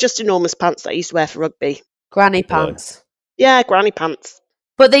 Well, no, just enormous pants that I used to wear for rugby. Granny pants. Yeah, granny pants.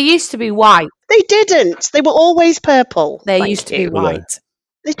 But they used to be white. They didn't. They were always purple. They used to be white.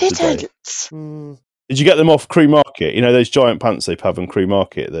 They didn't. Did you get them off Crew Market? You know those giant pants they have on Crew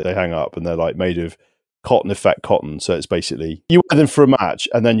Market that they hang up and they're like made of cotton effect cotton. So it's basically, you wear them for a match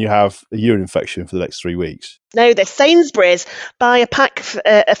and then you have a urine infection for the next 3 weeks. No, they're Sainsbury's. Buy a pack,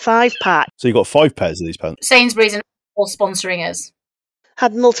 a 5-pack. So you got 5 pairs of these pants? Sainsbury's and all sponsoring us.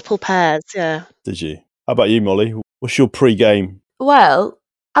 Had multiple pairs, yeah. Did you? How about you, Molly? What's your pre-game? Well,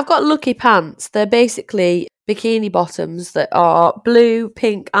 I've got lucky pants. They're basically bikini bottoms that are blue,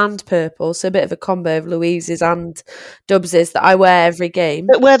 pink and purple. So a bit of a combo of Louise's and Dubs's that I wear every game.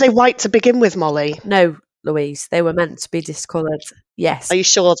 But were they white to begin with, Molly? No, Louise. They were meant to be discoloured. Yes. Are you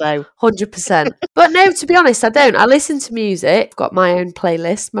sure, though? 100%. But no, to be honest, I don't. I listen to music. I've got my own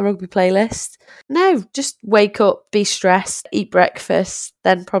playlist, my rugby playlist. No, just wake up, be stressed, eat breakfast,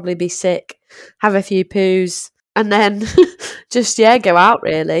 then probably be sick, have a few poos, and then just, go out,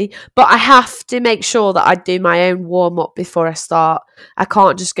 really. But I have to make sure that I do my own warm-up before I start. I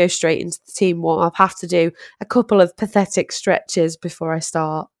can't just go straight into the team warm-up. I have to do a couple of pathetic stretches before I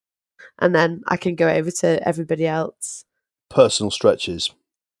start. And then I can go over to everybody else. Personal stretches.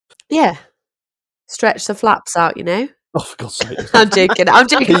 Yeah. Stretch the flaps out, you know? Oh, for God's sake. I'm joking.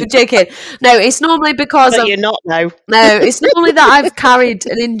 No, it's normally because you're not, no. No, it's normally that I've carried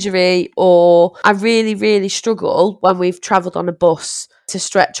an injury or I really, really struggle when we've travelled on a bus to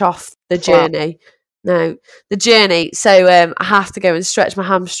stretch off the journey. No, the journey. So I have to go and stretch my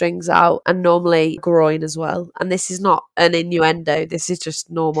hamstrings out and normally groin as well. And this is not an innuendo. This is just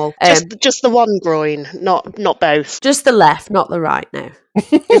normal. Just the one groin, not both. Just the left, not the right. No.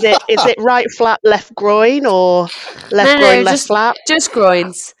 Is it right flat left groin or left groin left flat? Just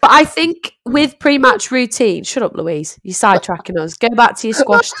groins. But I think with pre-match routine, shut up, Louise. You're sidetracking us. Go back to your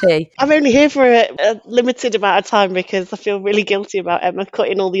squash tea. I'm only here for a limited amount of time because I feel really guilty about Emma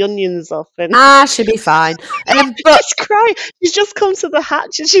cutting all the onions off. And She'll be fine. But she's crying. She's just come to the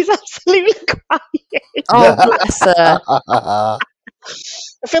hatch and she's absolutely crying. Oh, bless her.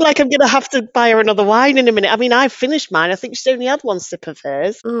 I feel like I'm going to have to buy her another wine in a minute. I mean, I've finished mine. I think she's only had one sip of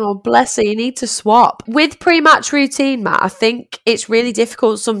hers. Oh, bless her. You need to swap. With pre-match routine, Matt, I think it's really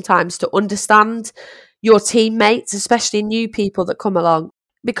difficult sometimes to understand your teammates, especially new people that come along,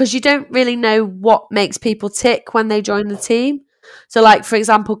 because you don't really know what makes people tick when they join the team. So, like, for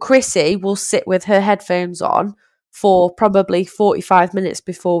example, Chrissy will sit with her headphones on for probably 45 minutes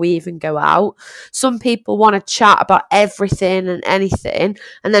before we even go out. Some people want to chat about everything and anything,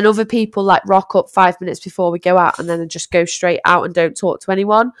 and then other people like rock up 5 minutes before we go out and then just go straight out and don't talk to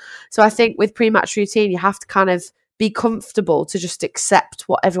anyone. So I think with pre-match routine, you have to kind of be comfortable to just accept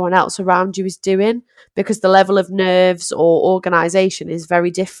what everyone else around you is doing, because the level of nerves or organisation is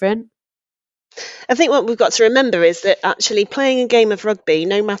very different. I think what we've got to remember is that actually playing a game of rugby,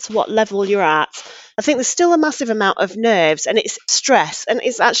 no matter what level you're at, I think there's still a massive amount of nerves and it's stress, and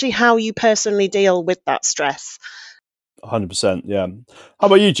it's actually how you personally deal with that stress. 100%, yeah. How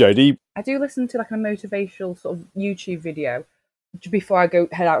about you, Jodie? I do listen to like a motivational sort of YouTube video before I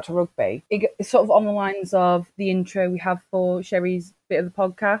head out to rugby. It's sort of on the lines of the intro we have for Sherry's bit of the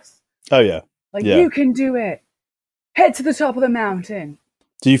podcast. Oh, yeah. Like, yeah. You can do it. Head to the top of the mountain.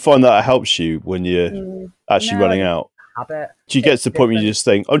 Do you find that it helps you when you're actually running out? Habit. Do you get to the point where you just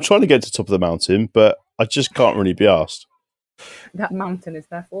think, I'm trying to get to the top of the mountain, but I just can't really be asked? That mountain is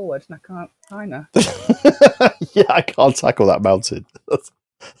there forward and I can't climb her. Yeah, I can't tackle that mountain.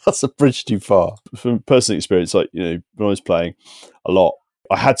 That's a bridge too far. From personal experience, like, you know, when I was playing a lot,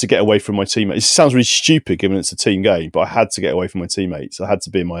 I had to get away from my teammates. It sounds really stupid given it's a team game, but I had to get away from my teammates. I had to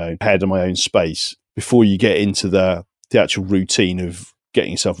be in my own head and my own space before you get into the actual routine of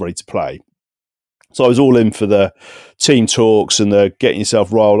getting yourself ready to play. So I was all in for the team talks and the getting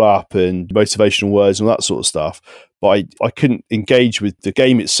yourself riled up and motivational words and all that sort of stuff. But I couldn't engage with the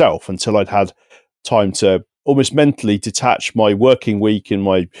game itself until I'd had time to almost mentally detach my working week and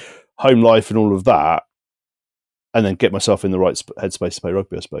my home life and all of that, and then get myself in the right headspace to play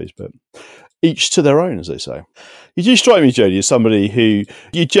rugby, I suppose. But each to their own, as they say. You do strike me, Jodie, as somebody who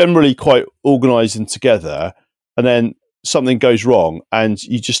you're generally quite organised and together, and then something goes wrong and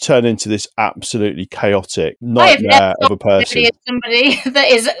you just turn into this absolutely chaotic nightmare of a person. Somebody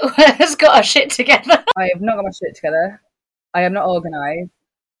that has got her shit together. I have not got my shit together. I am not organised.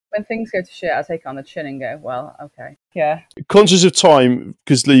 When things go to shit, I take it on the chin and go, well, okay. Yeah. Conscious of time,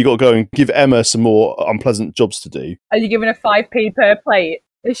 because Lee, you got to go and give Emma some more unpleasant jobs to do. Are you giving her 5p per plate?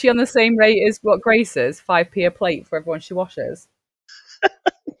 Is she on the same rate as what Grace is? 5p a plate for everyone she washes?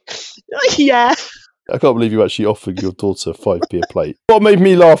 Yeah. I can't believe you actually offered your daughter 5p a plate. What made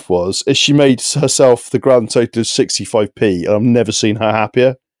me laugh is she made herself the grand total of 65p, and I've never seen her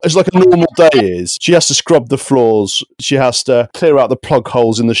happier. It's like a normal day is. She has to scrub the floors, she has to clear out the plug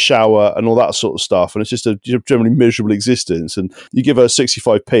holes in the shower and all that sort of stuff, and it's just a generally miserable existence, and you give her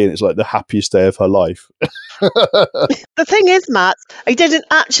 65p and it's like the happiest day of her life. The thing is, Matt, I didn't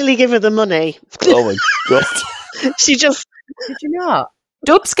actually give her the money. Oh my God. She just... Did you not?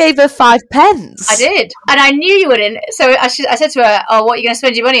 Dubs gave her 5 pence. I did. And I knew you wouldn't. So I said to her, oh, what are you going to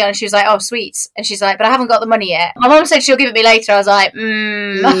spend your money on? And she was like, oh, sweets. And she's like, but I haven't got the money yet. My mum said she'll give it me later. I was like,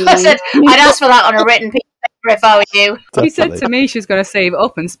 I said, I'd ask for that on a written piece of paper if I were you. She said to me she's going to save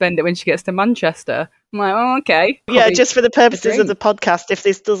up and spend it when she gets to Manchester. I'm like, oh, okay. Yeah, just for the purposes of the podcast, if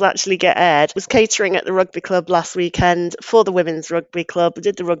this does actually get aired, I was catering at the rugby club last weekend for the women's rugby club. I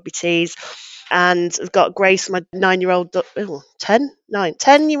did the rugby teas. And I've got Grace, my 10-year-old daughter. You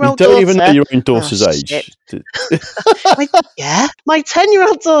don't even know your own daughter's age. My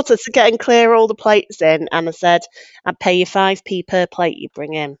 10-year-old daughter to get and clear all the plates in, and I said, I'd pay you 5p per plate you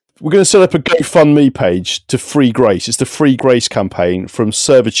bring in. We're going to set up a GoFundMe page to free Grace. It's the Free Grace campaign from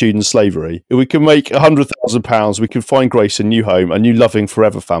servitude and slavery. If we can make £100,000, we can find Grace a new home, a new loving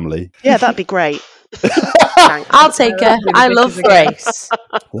forever family. Yeah, that'd be great. I'll take her. I love Grace.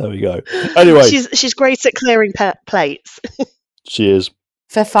 There we go. Anyway, she's great at clearing plates. She is.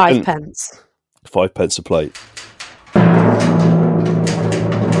 For 5 pence. 5 pence a plate.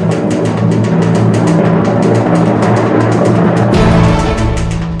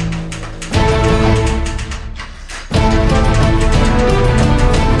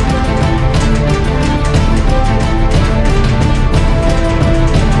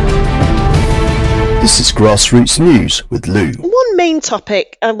 This is Grassroots News with Lou. One main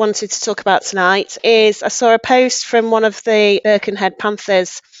topic I wanted to talk about tonight is I saw a post from one of the Birkenhead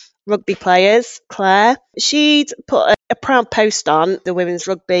Panthers rugby players, Claire. She'd put a proud post on the Women's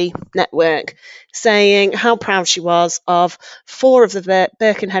Rugby Network saying how proud she was of 4 of the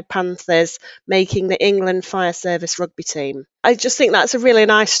Birkenhead Panthers making the England Fire Service rugby team. I just think that's a really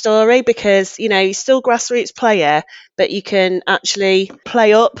nice story because, you know, you're still a grassroots player, but you can actually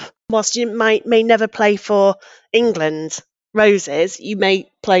play up. Whilst you may never play for England Roses, you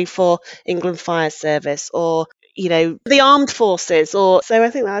may play for England Fire Service or, you know, the armed forces. Or so I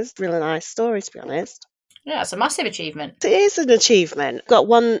think that's a really nice story, to be honest. Yeah, it's a massive achievement. It is an achievement. Got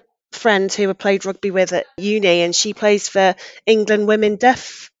one friend who I played rugby with at uni, and she plays for England Women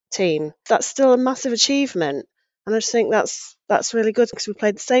Deaf team. That's still a massive achievement. And I just think that's really good because we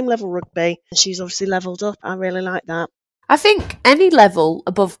played the same level rugby and she's obviously levelled up. I really like that. I think any level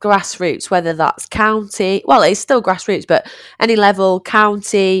above grassroots, whether that's county, well, it's still grassroots, but any level,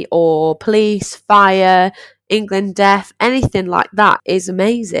 county or police, fire, England Deaf, anything like that is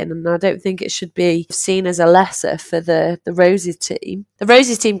amazing. And I don't think it should be seen as a lesser for the Roses team. The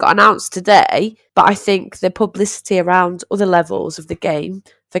Roses team got announced today, but I think the publicity around other levels of the game,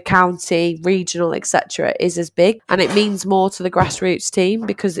 for county, regional, etc., is as big, and it means more to the grassroots team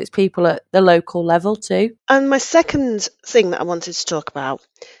because it's people at the local level too. And my second thing that I wanted to talk about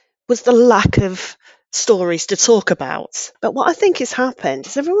was the lack of stories to talk about. But what I think has happened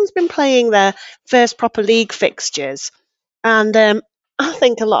is everyone's been playing their first proper league fixtures, and I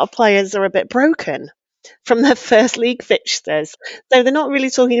think a lot of players are a bit broken from their first league fixtures. So they're not really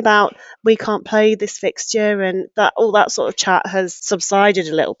talking about we can't play this fixture, and that all that sort of chat has subsided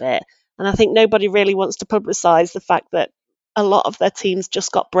a little bit. And I think nobody really wants to publicise the fact that a lot of their teams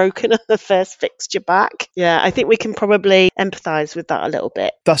just got broken at the first fixture back. Yeah, I think we can probably empathise with that a little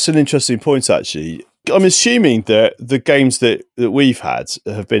bit. That's an interesting point, actually. I'm assuming that the games that we've had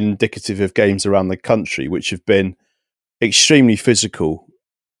have been indicative of games around the country, which have been extremely physical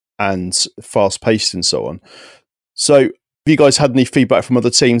and fast-paced and so on. So have you guys had any feedback from other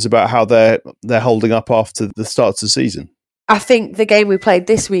teams about how they're holding up after the start of the season? I think the game we played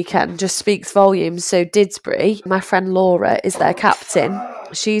this weekend just speaks volumes. So Didsbury, my friend Laura is their captain.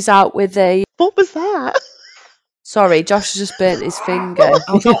 She's out with a... What was that? Sorry, Josh just burnt his finger.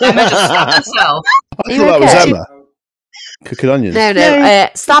 Emma just stabbed herself. I thought that was Emma. Cooking onions. No.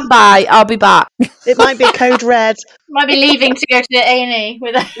 Stand by. I'll be back. It might be code red. Might be leaving to go to A&E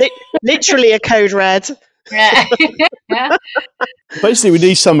with a... Literally a code red. Yeah. Yeah. Basically, we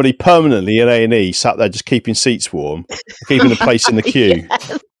need somebody permanently in A&E sat there just keeping seats warm, keeping a place in the queue.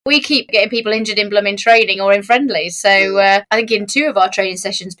 Yes. We keep getting people injured in blooming training or in friendlies. So I think in 2 of our training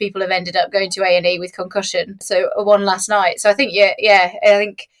sessions, people have ended up going to A&E with concussion. So one last night. So I think, I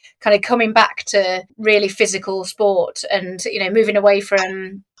think kind of coming back to really physical sport and, you know, moving away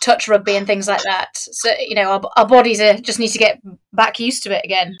from touch rugby and things like that. So, you know, our bodies just need to get back used to it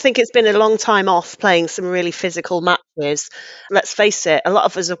again. I think it's been a long time off playing some really physical matches. Let's face it, a lot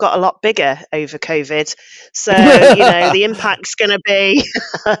of us have got a lot bigger over COVID. So, you know, the impact's going to be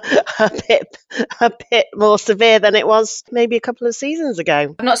a bit more severe than it was maybe a couple of seasons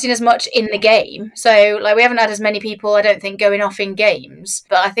ago. I've not seen as much in the game. So, like, we haven't had as many people, I don't think, going off in games.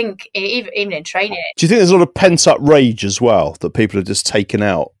 But I think even in training. Do you think there's a lot of pent-up rage as well that people are just taken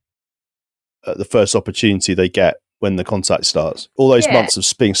out at the first opportunity they get when the contact starts? All those months of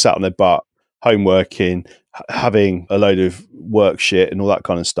being sat on their butt, homeworking, having a load of work shit and all that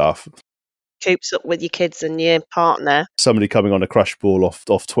kind of stuff. Coops up with your kids and your partner. Somebody coming on a crash ball off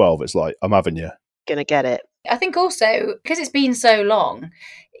 12, it's like, I'm having you. Gonna get it. I think also, because it's been so long,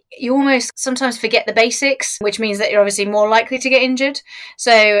 you almost sometimes forget the basics, which means that you're obviously more likely to get injured.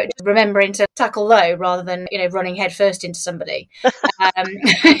 So just remembering to tackle low rather than, you know, running head first into somebody.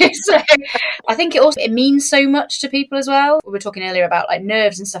 So I think it means so much to people as well. We were talking earlier about like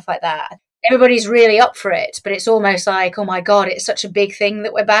nerves and stuff like that. Everybody's really up for it, but it's almost like, oh my God, it's such a big thing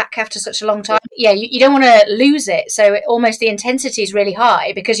that we're back after such a long time. Yeah, you don't want to lose it. So almost the intensity is really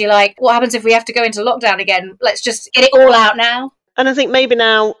high because you're like, what happens if we have to go into lockdown again? Let's just get it all out now. And I think maybe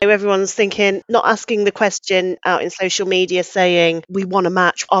now everyone's thinking, not asking the question out in social media saying, we want a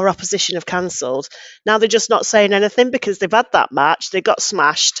match, our opposition have cancelled. Now they're just not saying anything because they've had that match, they got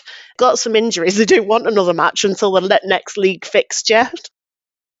smashed, got some injuries, they don't want another match until the next league fixture.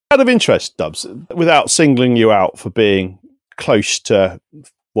 Out of interest, Dubs, without singling you out for being close to,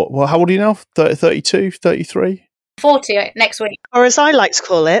 how old are you now? 32, 33? 40 next week. Or as I like to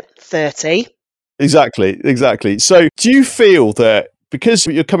call it, 30. Exactly. So do you feel that because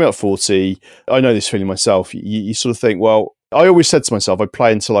you're coming up 40, I know this feeling myself, you sort of think, well, I always said to myself, I'd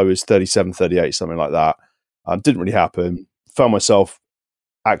play until I was 37, 38, something like that. Didn't really happen. Found myself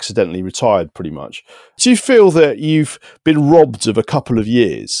accidentally retired pretty much. Do you feel that you've been robbed of a couple of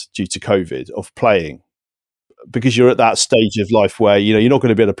years due to COVID of playing? Because you're at that stage of life where, you know, you're not going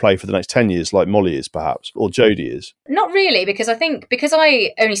to be able to play for the next 10 years like Molly is perhaps, or Jodie is. Not really, because I think because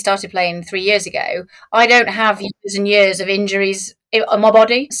I only started playing 3 years ago, I don't have years and years of injuries on my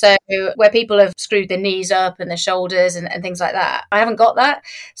body. So where people have screwed their knees up and their shoulders and things like that, I haven't got that.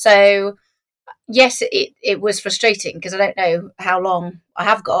 So yes, it was frustrating because I don't know how long I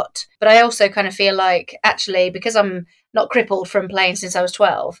have got. But I also kind of feel like actually, because I'm not crippled from playing since I was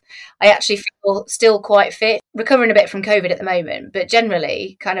 12, I actually feel still quite fit, recovering a bit from COVID at the moment. But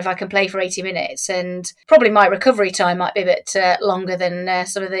generally, kind of I can play for 80 minutes and probably my recovery time might be a bit longer than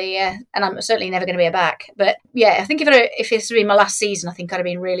some of the, and I'm certainly never going to be back. But yeah, I think if this had been my last season, I think I'd have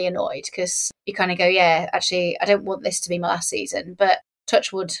been really annoyed because you kind of go, yeah, actually, I don't want this to be my last season. But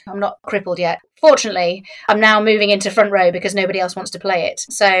touch wood, I'm not crippled yet. Fortunately, I'm now moving into front row because nobody else wants to play it.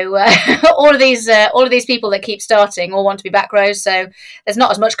 So all of these people that keep starting all want to be back rows. So there's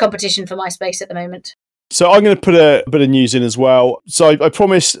not as much competition for my space at the moment. So I'm going to put a bit of news in as well. So I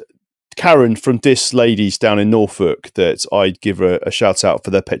promised Karen from Dis Ladies down in Norfolk that I'd give her a shout out for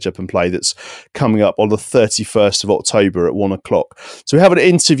their Pitch Up and Play that's coming up on the 31st of October at 1:00. So we have an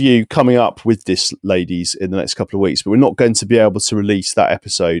interview coming up with Dis Ladies in the next couple of weeks, but we're not going to be able to release that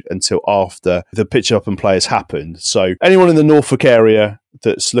episode until after the Pitch Up and Play has happened. So anyone in the Norfolk area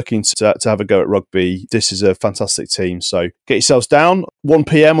that's looking to have a go at rugby, this is a fantastic team. So get yourselves down, 1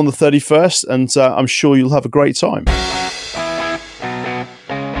 p.m. on the 31st, and I'm sure you'll have a great time.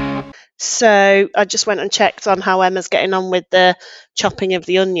 So I just went and checked on how Emma's getting on with the chopping of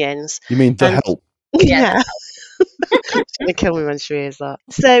the onions. You mean the help? Yeah. She's going to kill me when she hears that.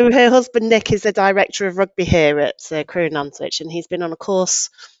 So her husband Nick is the director of rugby here at Crewe and Nantwich, and he's been on a course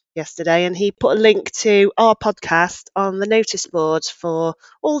yesterday, and he put a link to our podcast on the notice board for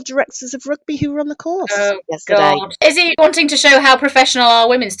all directors of rugby who were on the course yesterday. God. Is he wanting to show how professional our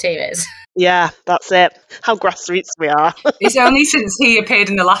women's team is? Yeah, that's it. How grassroots we are. It's only since he appeared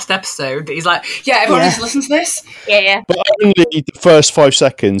in the last episode that he's like, yeah, everyone needs to listen to this. Yeah. But only the first 5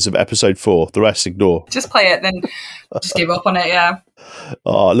 seconds of episode 4. The rest ignore. Just play it, then just give up on it, yeah.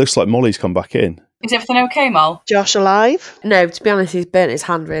 Oh, it looks like Molly's come back in. Is everything okay, Mol? Josh alive? No, to be honest, he's burnt his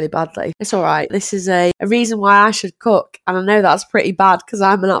hand really badly. It's all right. This is a reason why I should cook, and I know that's pretty bad because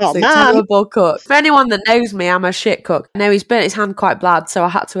I'm an absolute terrible cook. For anyone that knows me, I'm a shit cook. No, he's burnt his hand quite bad, so I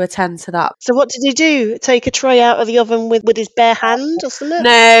had to attend to that. So what did he do? Take a tray out of the oven with his bare hand or something?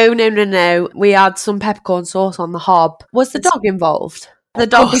 No. We had some peppercorn sauce on the hob. Was the dog involved? The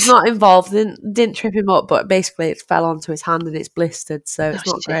dog was not involved. Didn't trip him up, but basically it fell onto his hand and it's blistered, so it's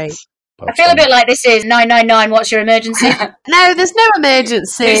not great. I feel a bit like this is 999. What's your emergency? No, there's no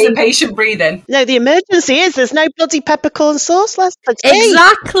emergency. It's the patient breathing. No, the emergency is there's no bloody peppercorn sauce left for tea.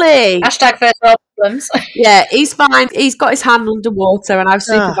 Exactly. Hashtag first world problems. Yeah, he's fine. He's got his hand underwater and I've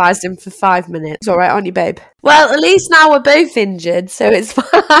supervised him for 5 minutes. It's all right, aren't you, babe? Well, at least now we're both injured, so it's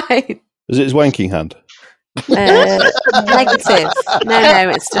fine. Is it his wanking hand? Negative. No,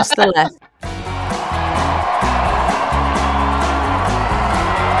 it's just the left.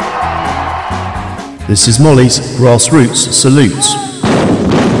 This is Molly's Grassroots Salutes.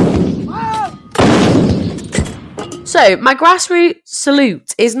 So, my grassroots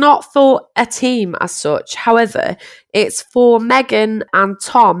salute is not for a team as such. However, it's for Megan and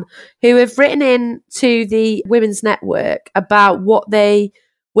Tom, who have written in to the Women's Network about what they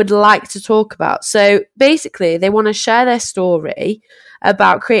would like to talk about. So, basically, they want to share their story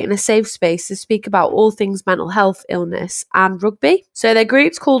about creating a safe space to speak about all things mental health, illness and rugby. So their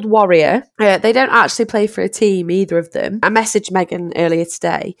group's called Warrior. They don't actually play for a team, either of them. I messaged Megan earlier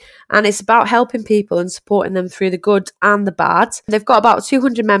today and it's about helping people and supporting them through the good and the bad. They've got about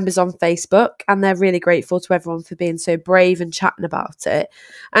 200 members on Facebook and they're really grateful to everyone for being so brave and chatting about it.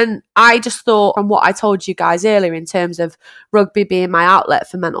 And I just thought, from what I told you guys earlier in terms of rugby being my outlet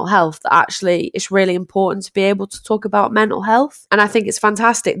for mental health, that actually it's really important to be able to talk about mental health. And I think it's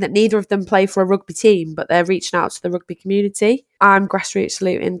fantastic that neither of them play for a rugby team, but they're reaching out to the rugby community. I'm grassroots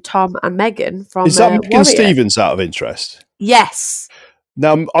saluting Tom and Megan from Is that Megan Warrior. Stevens out of interest? Yes.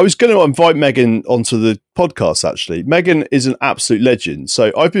 Now, I was going to invite Megan onto the podcast, actually. Megan is an absolute legend.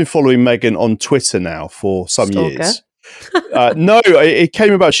 So I've been following Megan on Twitter now for some years. No, it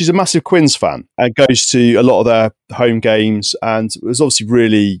came about. She's a massive Quins fan and goes to a lot of their home games and was obviously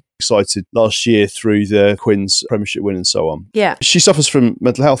really excited last year through the Quins Premiership win and so on. Yeah. She suffers from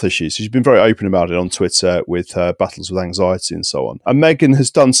mental health issues. She's been very open about it on Twitter with her battles with anxiety and so on. And Megan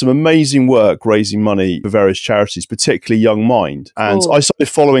has done some amazing work raising money for various charities, particularly Young Mind. And I started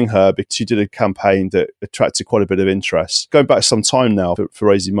following her because she did a campaign that attracted quite a bit of interest, going back some time now for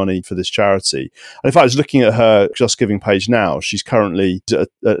raising money for this charity. And in fact, I was looking at her Just Giving page now. She's currently at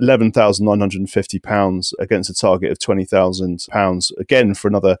 £11,950 against a target of £20,000 again for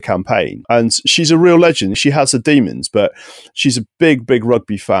another campaign. And she's a real legend. She has her demons, but she's a big, big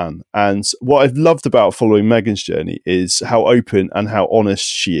rugby fan. And what I've loved about following Megan's journey is how open and how honest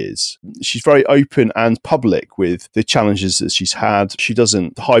she is. She's very open and public with the challenges that she's had. She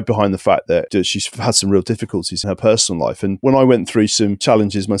doesn't hide behind the fact that she's had some real difficulties in her personal life. And when I went through some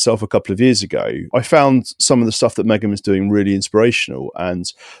challenges myself a couple of years ago, I found some of the stuff that Megan was doing really inspirational,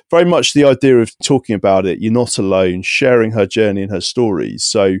 and very much the idea of talking about it, you're not alone, sharing her journey and her stories.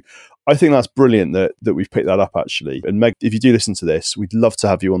 So I think that's brilliant that we've picked that up, actually. And Meg, if you do listen to this, we'd love to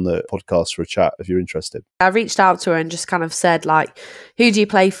have you on the podcast for a chat if you're interested. I reached out to her and just kind of said, like, who do you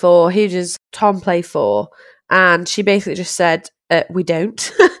play for? Who does Tom play for? And she basically just said, we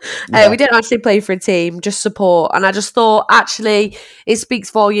don't. We don't actually play for a team, just support. And I just thought, actually, it speaks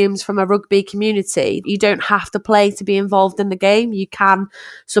volumes from a rugby community. You don't have to play to be involved in the game. You can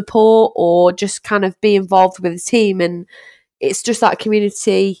support or just kind of be involved with a team. And it's just that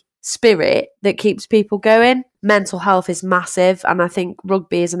community spirit that keeps people going. Mental health is massive, and I think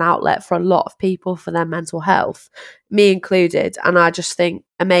rugby is an outlet for a lot of people for their mental health, me included. And I just think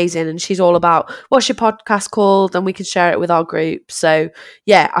amazing. And she's all about, what's your podcast called? And we can share it with our group. So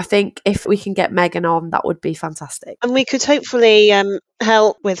yeah, I think if we can get Megan on, that would be fantastic. And we could hopefully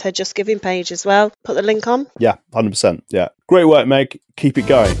help with her Just Giving page as well. Put the link on. Yeah, 100%. Yeah. Great work, Meg. Keep it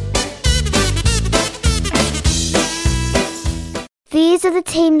going. These are the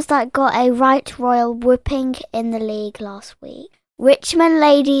teams that got a right royal whooping in the league last week. Richmond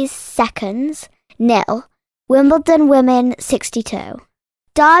Ladies seconds, 0. Wimbledon Women 62.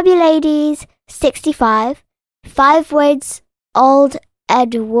 Derby Ladies 65. Five Woods Old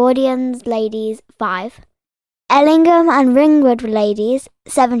Edwardians Ladies 5. Ellingham and Ringwood Ladies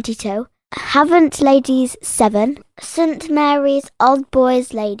 72. Havant Ladies 7. St Mary's Old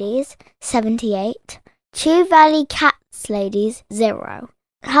Boys Ladies 78. Chew Valley Cats Ladies 0.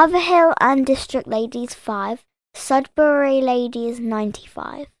 Haverhill and District Ladies 5. Sudbury Ladies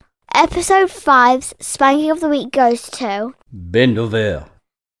 95. Episode 5's Spanking of the Week goes to Bend over.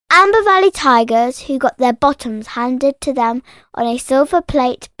 Amber Valley Tigers, who got their bottoms handed to them on a silver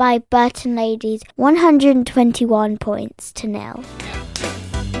plate by Burton Ladies, 121 points to 0.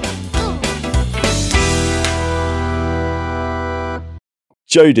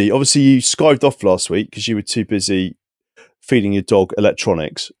 Jodie, obviously you skived off last week because you were too busy feeding your dog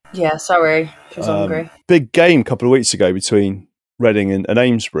electronics. Yeah, sorry. She was hungry. Big game a couple of weeks ago between Reading and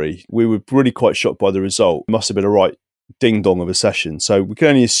Amesbury. We were really quite shocked by the result. It must have been a right ding-dong of a session. So we can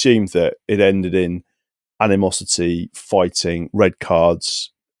only assume that it ended in animosity, fighting, red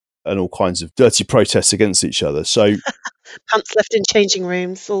cards, and all kinds of dirty protests against each other. So pants left in changing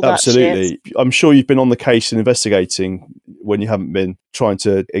rooms, all absolutely. That shit. I'm sure you've been on the case and investigating when you haven't been trying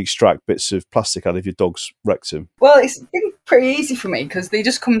to extract bits of plastic out of your dog's rectum. Well, it's been pretty easy for me because they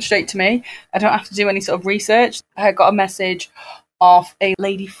just come straight to me. I don't have to do any sort of research. I got a message of a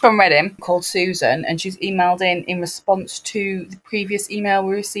lady from Reading called Susan, and she's emailed in response to the previous email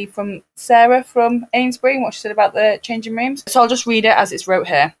we received from Sarah from Amesbury and what she said about the changing rooms. So I'll just read it as it's wrote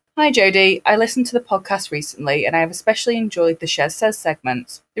here. Hi Jodie, I listened to the podcast recently and I have especially enjoyed the Shez Says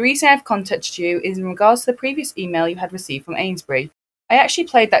segments. The reason I've contacted you is in regards to the previous email you had received from Amesbury. I actually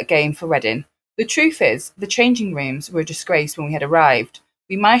played that game for Reading. The truth is, the changing rooms were a disgrace when we had arrived.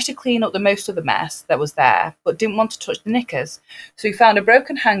 We managed to clean up the most of the mess that was there, but didn't want to touch the knickers. So we found a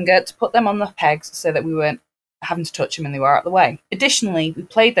broken hanger to put them on the pegs so that we weren't having to touch them and they were out of the way. Additionally, we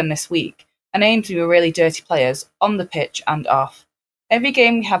played them this week, and Amesbury were really dirty players, on the pitch and off. Every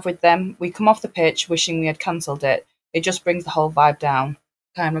game we have with them, we come off the pitch wishing we had cancelled it. It just brings the whole vibe down.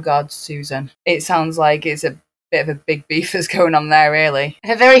 Kind regards, Susan. It sounds like it's a bit of a big beef that's going on there, really.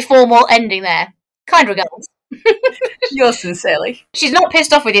 A very formal ending there. Kind regards. Yours sincerely. She's not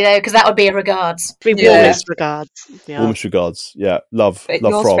pissed off with you, though, because that would be a regards. Warmest regards. Yeah. Warmest regards. Yeah, love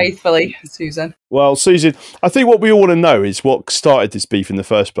yours from. Faithfully, Susan. Well, Susan, I think what we all want to know is what started this beef in the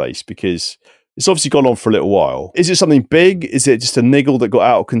first place, because It's obviously gone on for a little while. Is it something big? Is it just a niggle that got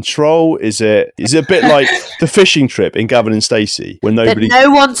out of control? Is it a bit like the fishing trip in Gavin and Stacey when no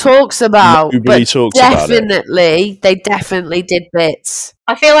one talks about? Nobody talks about it. They definitely did bits.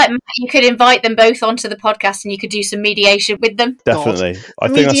 I feel like you could invite them both onto the podcast and you could do some mediation with them. Definitely. I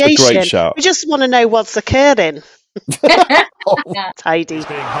think that's a great shout. We just want to know what's occurring. Tidy. It's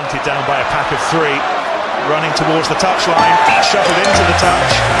being hunted down by a pack of 3, running towards the touchline, shuffled into the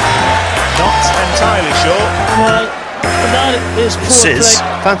touch. Not entirely sure. That is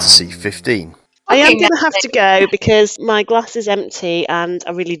Fantasy 15. I am going to have to go because my glass is empty and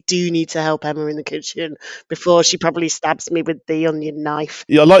I really do need to help Emma in the kitchen before she probably stabs me with the onion knife.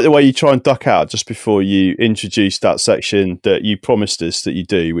 Yeah, I like the way you try and duck out just before you introduce that section that you promised us that you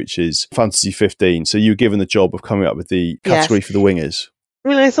do, which is Fantasy 15. So you were given the job of coming up with the category for the wingers. I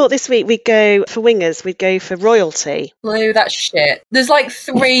mean, I thought this week we'd go for wingers, we'd go for royalty. Blue, that's shit. There's like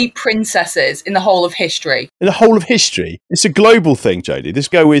 3 princesses in the whole of history. In the whole of history? It's a global thing, Jodie. Let's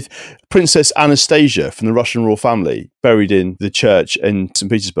go with Princess Anastasia from the Russian royal family, buried in the church in St.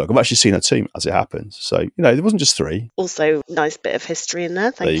 Petersburg. I've actually seen her tomb as it happens. So, there wasn't just 3. Also, nice bit of history in there.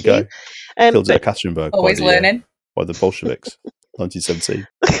 Thank you. There you go. Killed at Ekaterinburg. Always learning. By the Bolsheviks, 1917.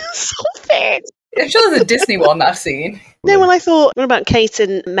 Stop it! I'm sure there's a Disney one that I've seen. No, when I thought, what about Kate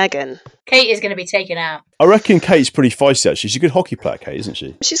and Meghan? Kate is going to be taken out. I reckon Kate's pretty feisty, actually. She's a good hockey player, Kate, isn't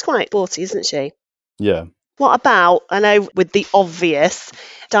she? She's quite sporty, isn't she? Yeah. What about, I know with the obvious,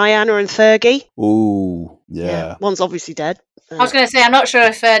 Diana and Fergie? Ooh, yeah. One's obviously dead. I was going to say, I'm not sure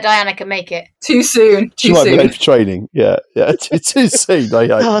if Diana can make it. Too soon. She might be late for training. Yeah. Too soon.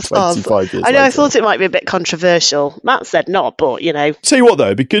 25 years I know, later. I thought it might be a bit controversial. Matt said not, but, Tell you what, though,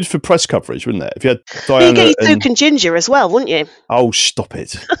 it'd be good for press coverage, wouldn't it? If you had Diana you get your Duke and Ginger as well, wouldn't you? Oh, stop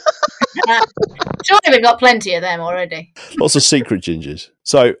it. Surely we've got plenty of them already. Lots of secret gingers.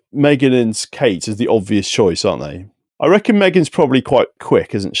 So, Meghan and Kate is the obvious choice, aren't they? I reckon Meghan's probably quite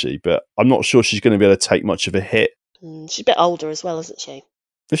quick, isn't she? But I'm not sure she's going to be able to take much of a hit. She's a bit older as well, isn't she?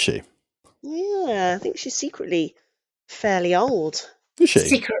 Is she? Yeah, I think she's secretly fairly old. Is she?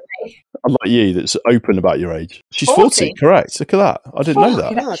 Secretly. Unlike you, that's open about your age. She's 40, correct. Look at that. I didn't know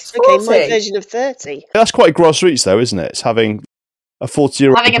that. Okay, my version of 30. That's quite grassroots, though, isn't it? It's having a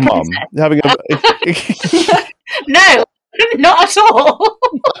 40-year-old mum. No, not at all.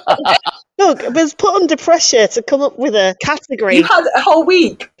 Look, I was put under pressure to come up with a category. You had a whole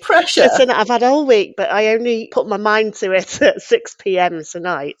week. Pressure. Listen, I've had a whole week, but I only put my mind to it at 6 p.m.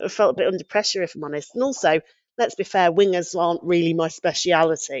 tonight. I felt a bit under pressure, if I'm honest. And also, let's be fair, wingers aren't really my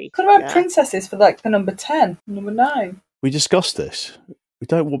speciality. Could have had princesses for like the number 10, number 9. We discussed this. We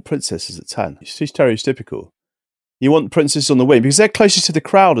don't want princesses at 10. It's too stereotypical. You want princesses on the wing because they're closest to the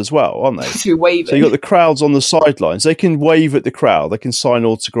crowd as well, aren't they? To waving. So you've got the crowds on the sidelines. They can wave at the crowd. They can sign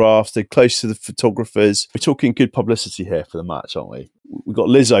autographs. They're close to the photographers. We're talking good publicity here for the match, aren't we? We've got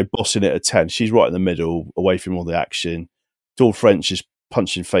Lizzo bossing it at 10. She's right in the middle, away from all the action. Dawn French is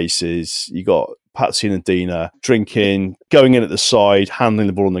punching faces. You got Patsy and Adina drinking, going in at the side, handling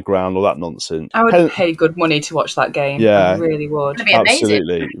the ball on the ground, all that nonsense. I would pay good money to watch that game. Yeah, I really would. It'd be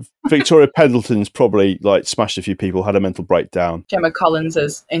absolutely. Victoria Pendleton's probably smashed a few people, had a mental breakdown. Gemma Collins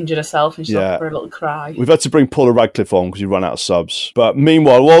has injured herself and she's off for a little cry. We've had to bring Paula Radcliffe on because we run out of subs. But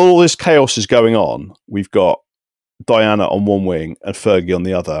meanwhile, while all this chaos is going on, we've got Diana on one wing and Fergie on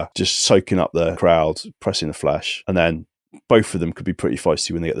the other, just soaking up the crowd, pressing the flash, and then both of them could be pretty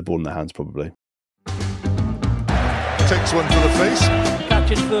feisty when they get the ball in their hands, probably. Takes one to the face.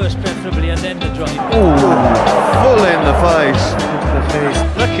 Catch it first, preferably, and then the drive. Ooh, full in the face.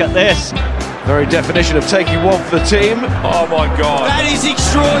 Look at this. Very definition of taking one for the team. Oh my God. That is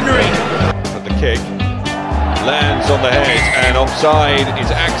extraordinary. And the kick lands on the head, and offside is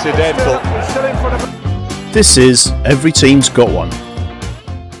accidental. This is Every Team's Got One.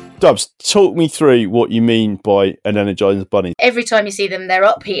 Dubs, talk me through what you mean by an Energizer Bunny. Every time you see them, they're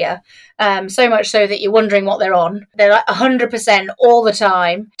up here. So much so that you're wondering what they're on. They're like 100% all the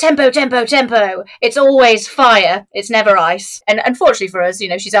time. Tempo, tempo, tempo. It's always fire. It's never ice. And unfortunately for us,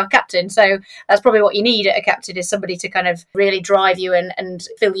 she's our captain. So that's probably what you need at a captain, is somebody to kind of really drive you and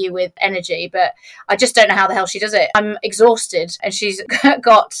fill you with energy. But I just don't know how the hell she does it. I'm exhausted, and she's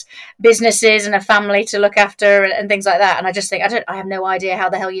got businesses and a family to look after and things like that. And I just think, I have no idea how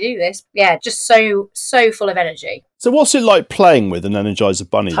the hell you do this. Yeah, just so full of energy. So what's it like playing with an Energizer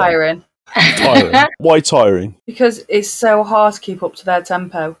Bunny? Tiring. Tiring. Why tiring? Because it's so hard to keep up to their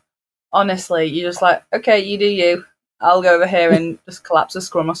tempo. Honestly, you're just like, okay, you do you. I'll go over here and just collapse a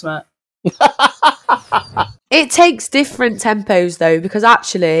scrum or something. It takes different tempos though, because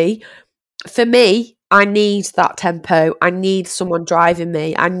actually, for me, I need that tempo. I need someone driving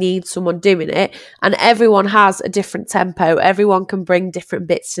me. I need someone doing it. And everyone has a different tempo. Everyone can bring different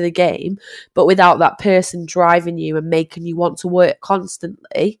bits to the game. But without that person driving you and making you want to work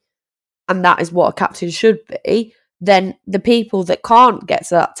constantly, and that is what a captain should be, then the people that can't get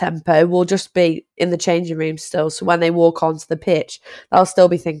to that tempo will just be in the changing room still. So when they walk onto the pitch, they'll still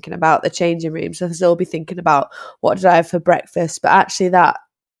be thinking about the changing rooms. They'll still be thinking about what did I have for breakfast. But actually that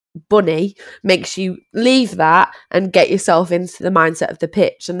bunny makes you leave that and get yourself into the mindset of the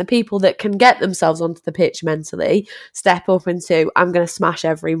pitch. And the people that can get themselves onto the pitch mentally step up into, I'm going to smash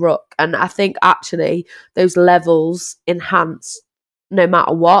every ruck. And I think actually those levels enhance no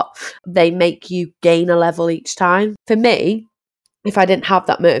matter what. They make you gain a level each time. For me, if I didn't have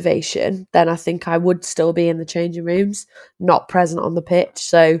that motivation, then I think I would still be in the changing rooms, not present on the pitch.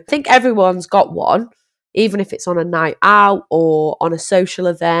 So I think everyone's got one. Even if it's on a night out or on a social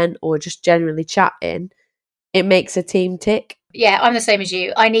event or just generally chatting, it makes a team tick. Yeah, I'm the same as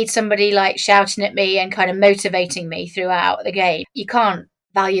you. I need somebody like shouting at me and kind of motivating me throughout the game. You can't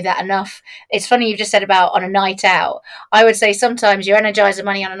value that enough. It's funny you've just said about on a night out. I would say sometimes your Energizer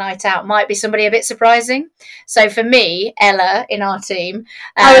money on a night out might be somebody a bit surprising. So for me, Ella in our team,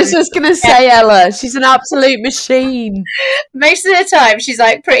 I was just going to say Ella, she's an absolute machine. Most of the time she's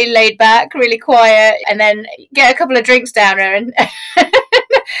like pretty laid back, really quiet, and then get a couple of drinks down her and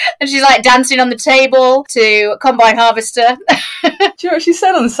and she's like dancing on the table to Combine Harvester. Do you know what she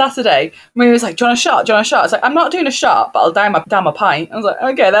said on Saturday? When he was like, do you want a shot? Do you want a shot? I was like, I'm not doing a shot, but I'll down my pint. I was like,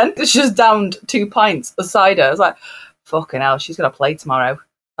 okay then. She just downed 2 pints of cider. I was like, fucking hell, she's going to play tomorrow.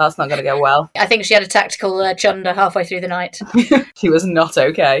 That's not going to go well. I think she had a tactical chunder halfway through the night. She was not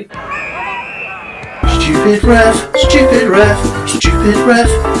okay. Stupid ref, stupid ref, stupid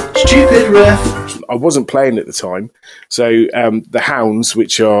ref, stupid ref. I wasn't playing at the time, so the Hounds,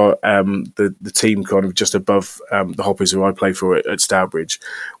 which are the team kind of just above the Hoppers who I play for at Stourbridge,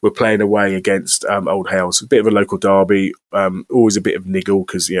 were playing away against Old Hales. A bit of a local derby, always a bit of niggle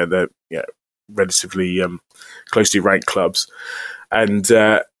because they're relatively closely ranked clubs, and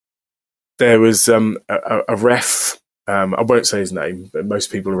there was a ref. I won't say his name, but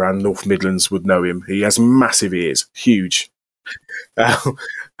most people around North Midlands would know him. He has massive ears, huge.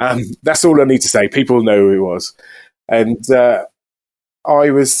 That's all I need to say. People know who he was. And I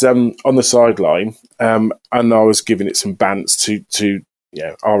was on the sideline and I was giving it some bants to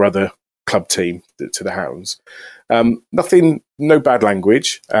our other club team, to the Hounds. Nothing, no bad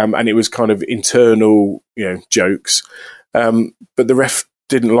language, and it was kind of internal, jokes. But the ref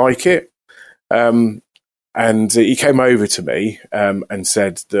didn't like it. And he came over to me and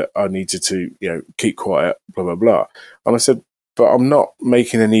said that I needed to, keep quiet, blah, blah, blah. And I said, but I'm not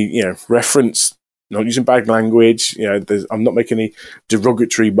making any, reference, not using bad language. I'm not making any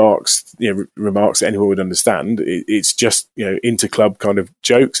derogatory remarks that anyone would understand. It's just, inter-club kind of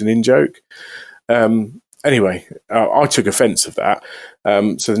jokes and in-joke. Anyway, I took offence of that.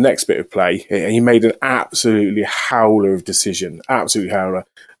 So the next bit of play, he made an absolutely howler of decision, absolutely howler.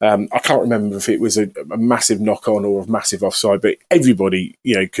 I can't remember if it was a massive knock-on or a massive offside, but everybody,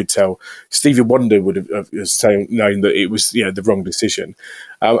 could tell. Stevie Wonder would have known that it was, the wrong decision.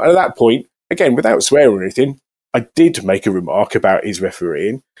 And at that point, again, without swearing or anything, I did make a remark about his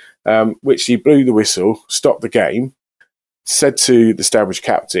refereeing, which he blew the whistle, stopped the game, said to the Stourbridge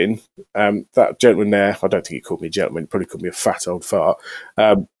captain, that gentleman there, I don't think he called me a gentleman, he probably called me a fat old fart.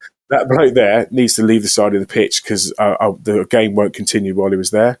 That bloke there needs to leave the side of the pitch because the game won't continue while he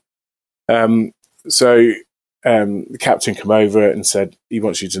was there. So the captain came over and said he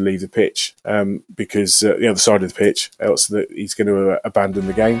wants you to leave the pitch because the other side of the pitch, else that he's going to abandon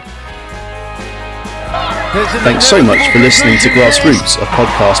the game. Thanks so much for listening to Grassroots, a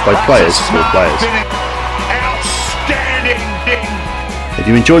podcast by players for players. If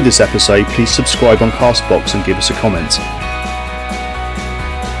you enjoyed this episode, please subscribe on Castbox and give us a comment.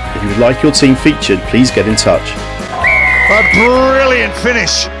 If you would like your team featured, please get in touch. A brilliant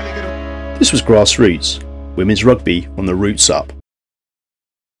finish. This was Grassroots, women's rugby on the roots up.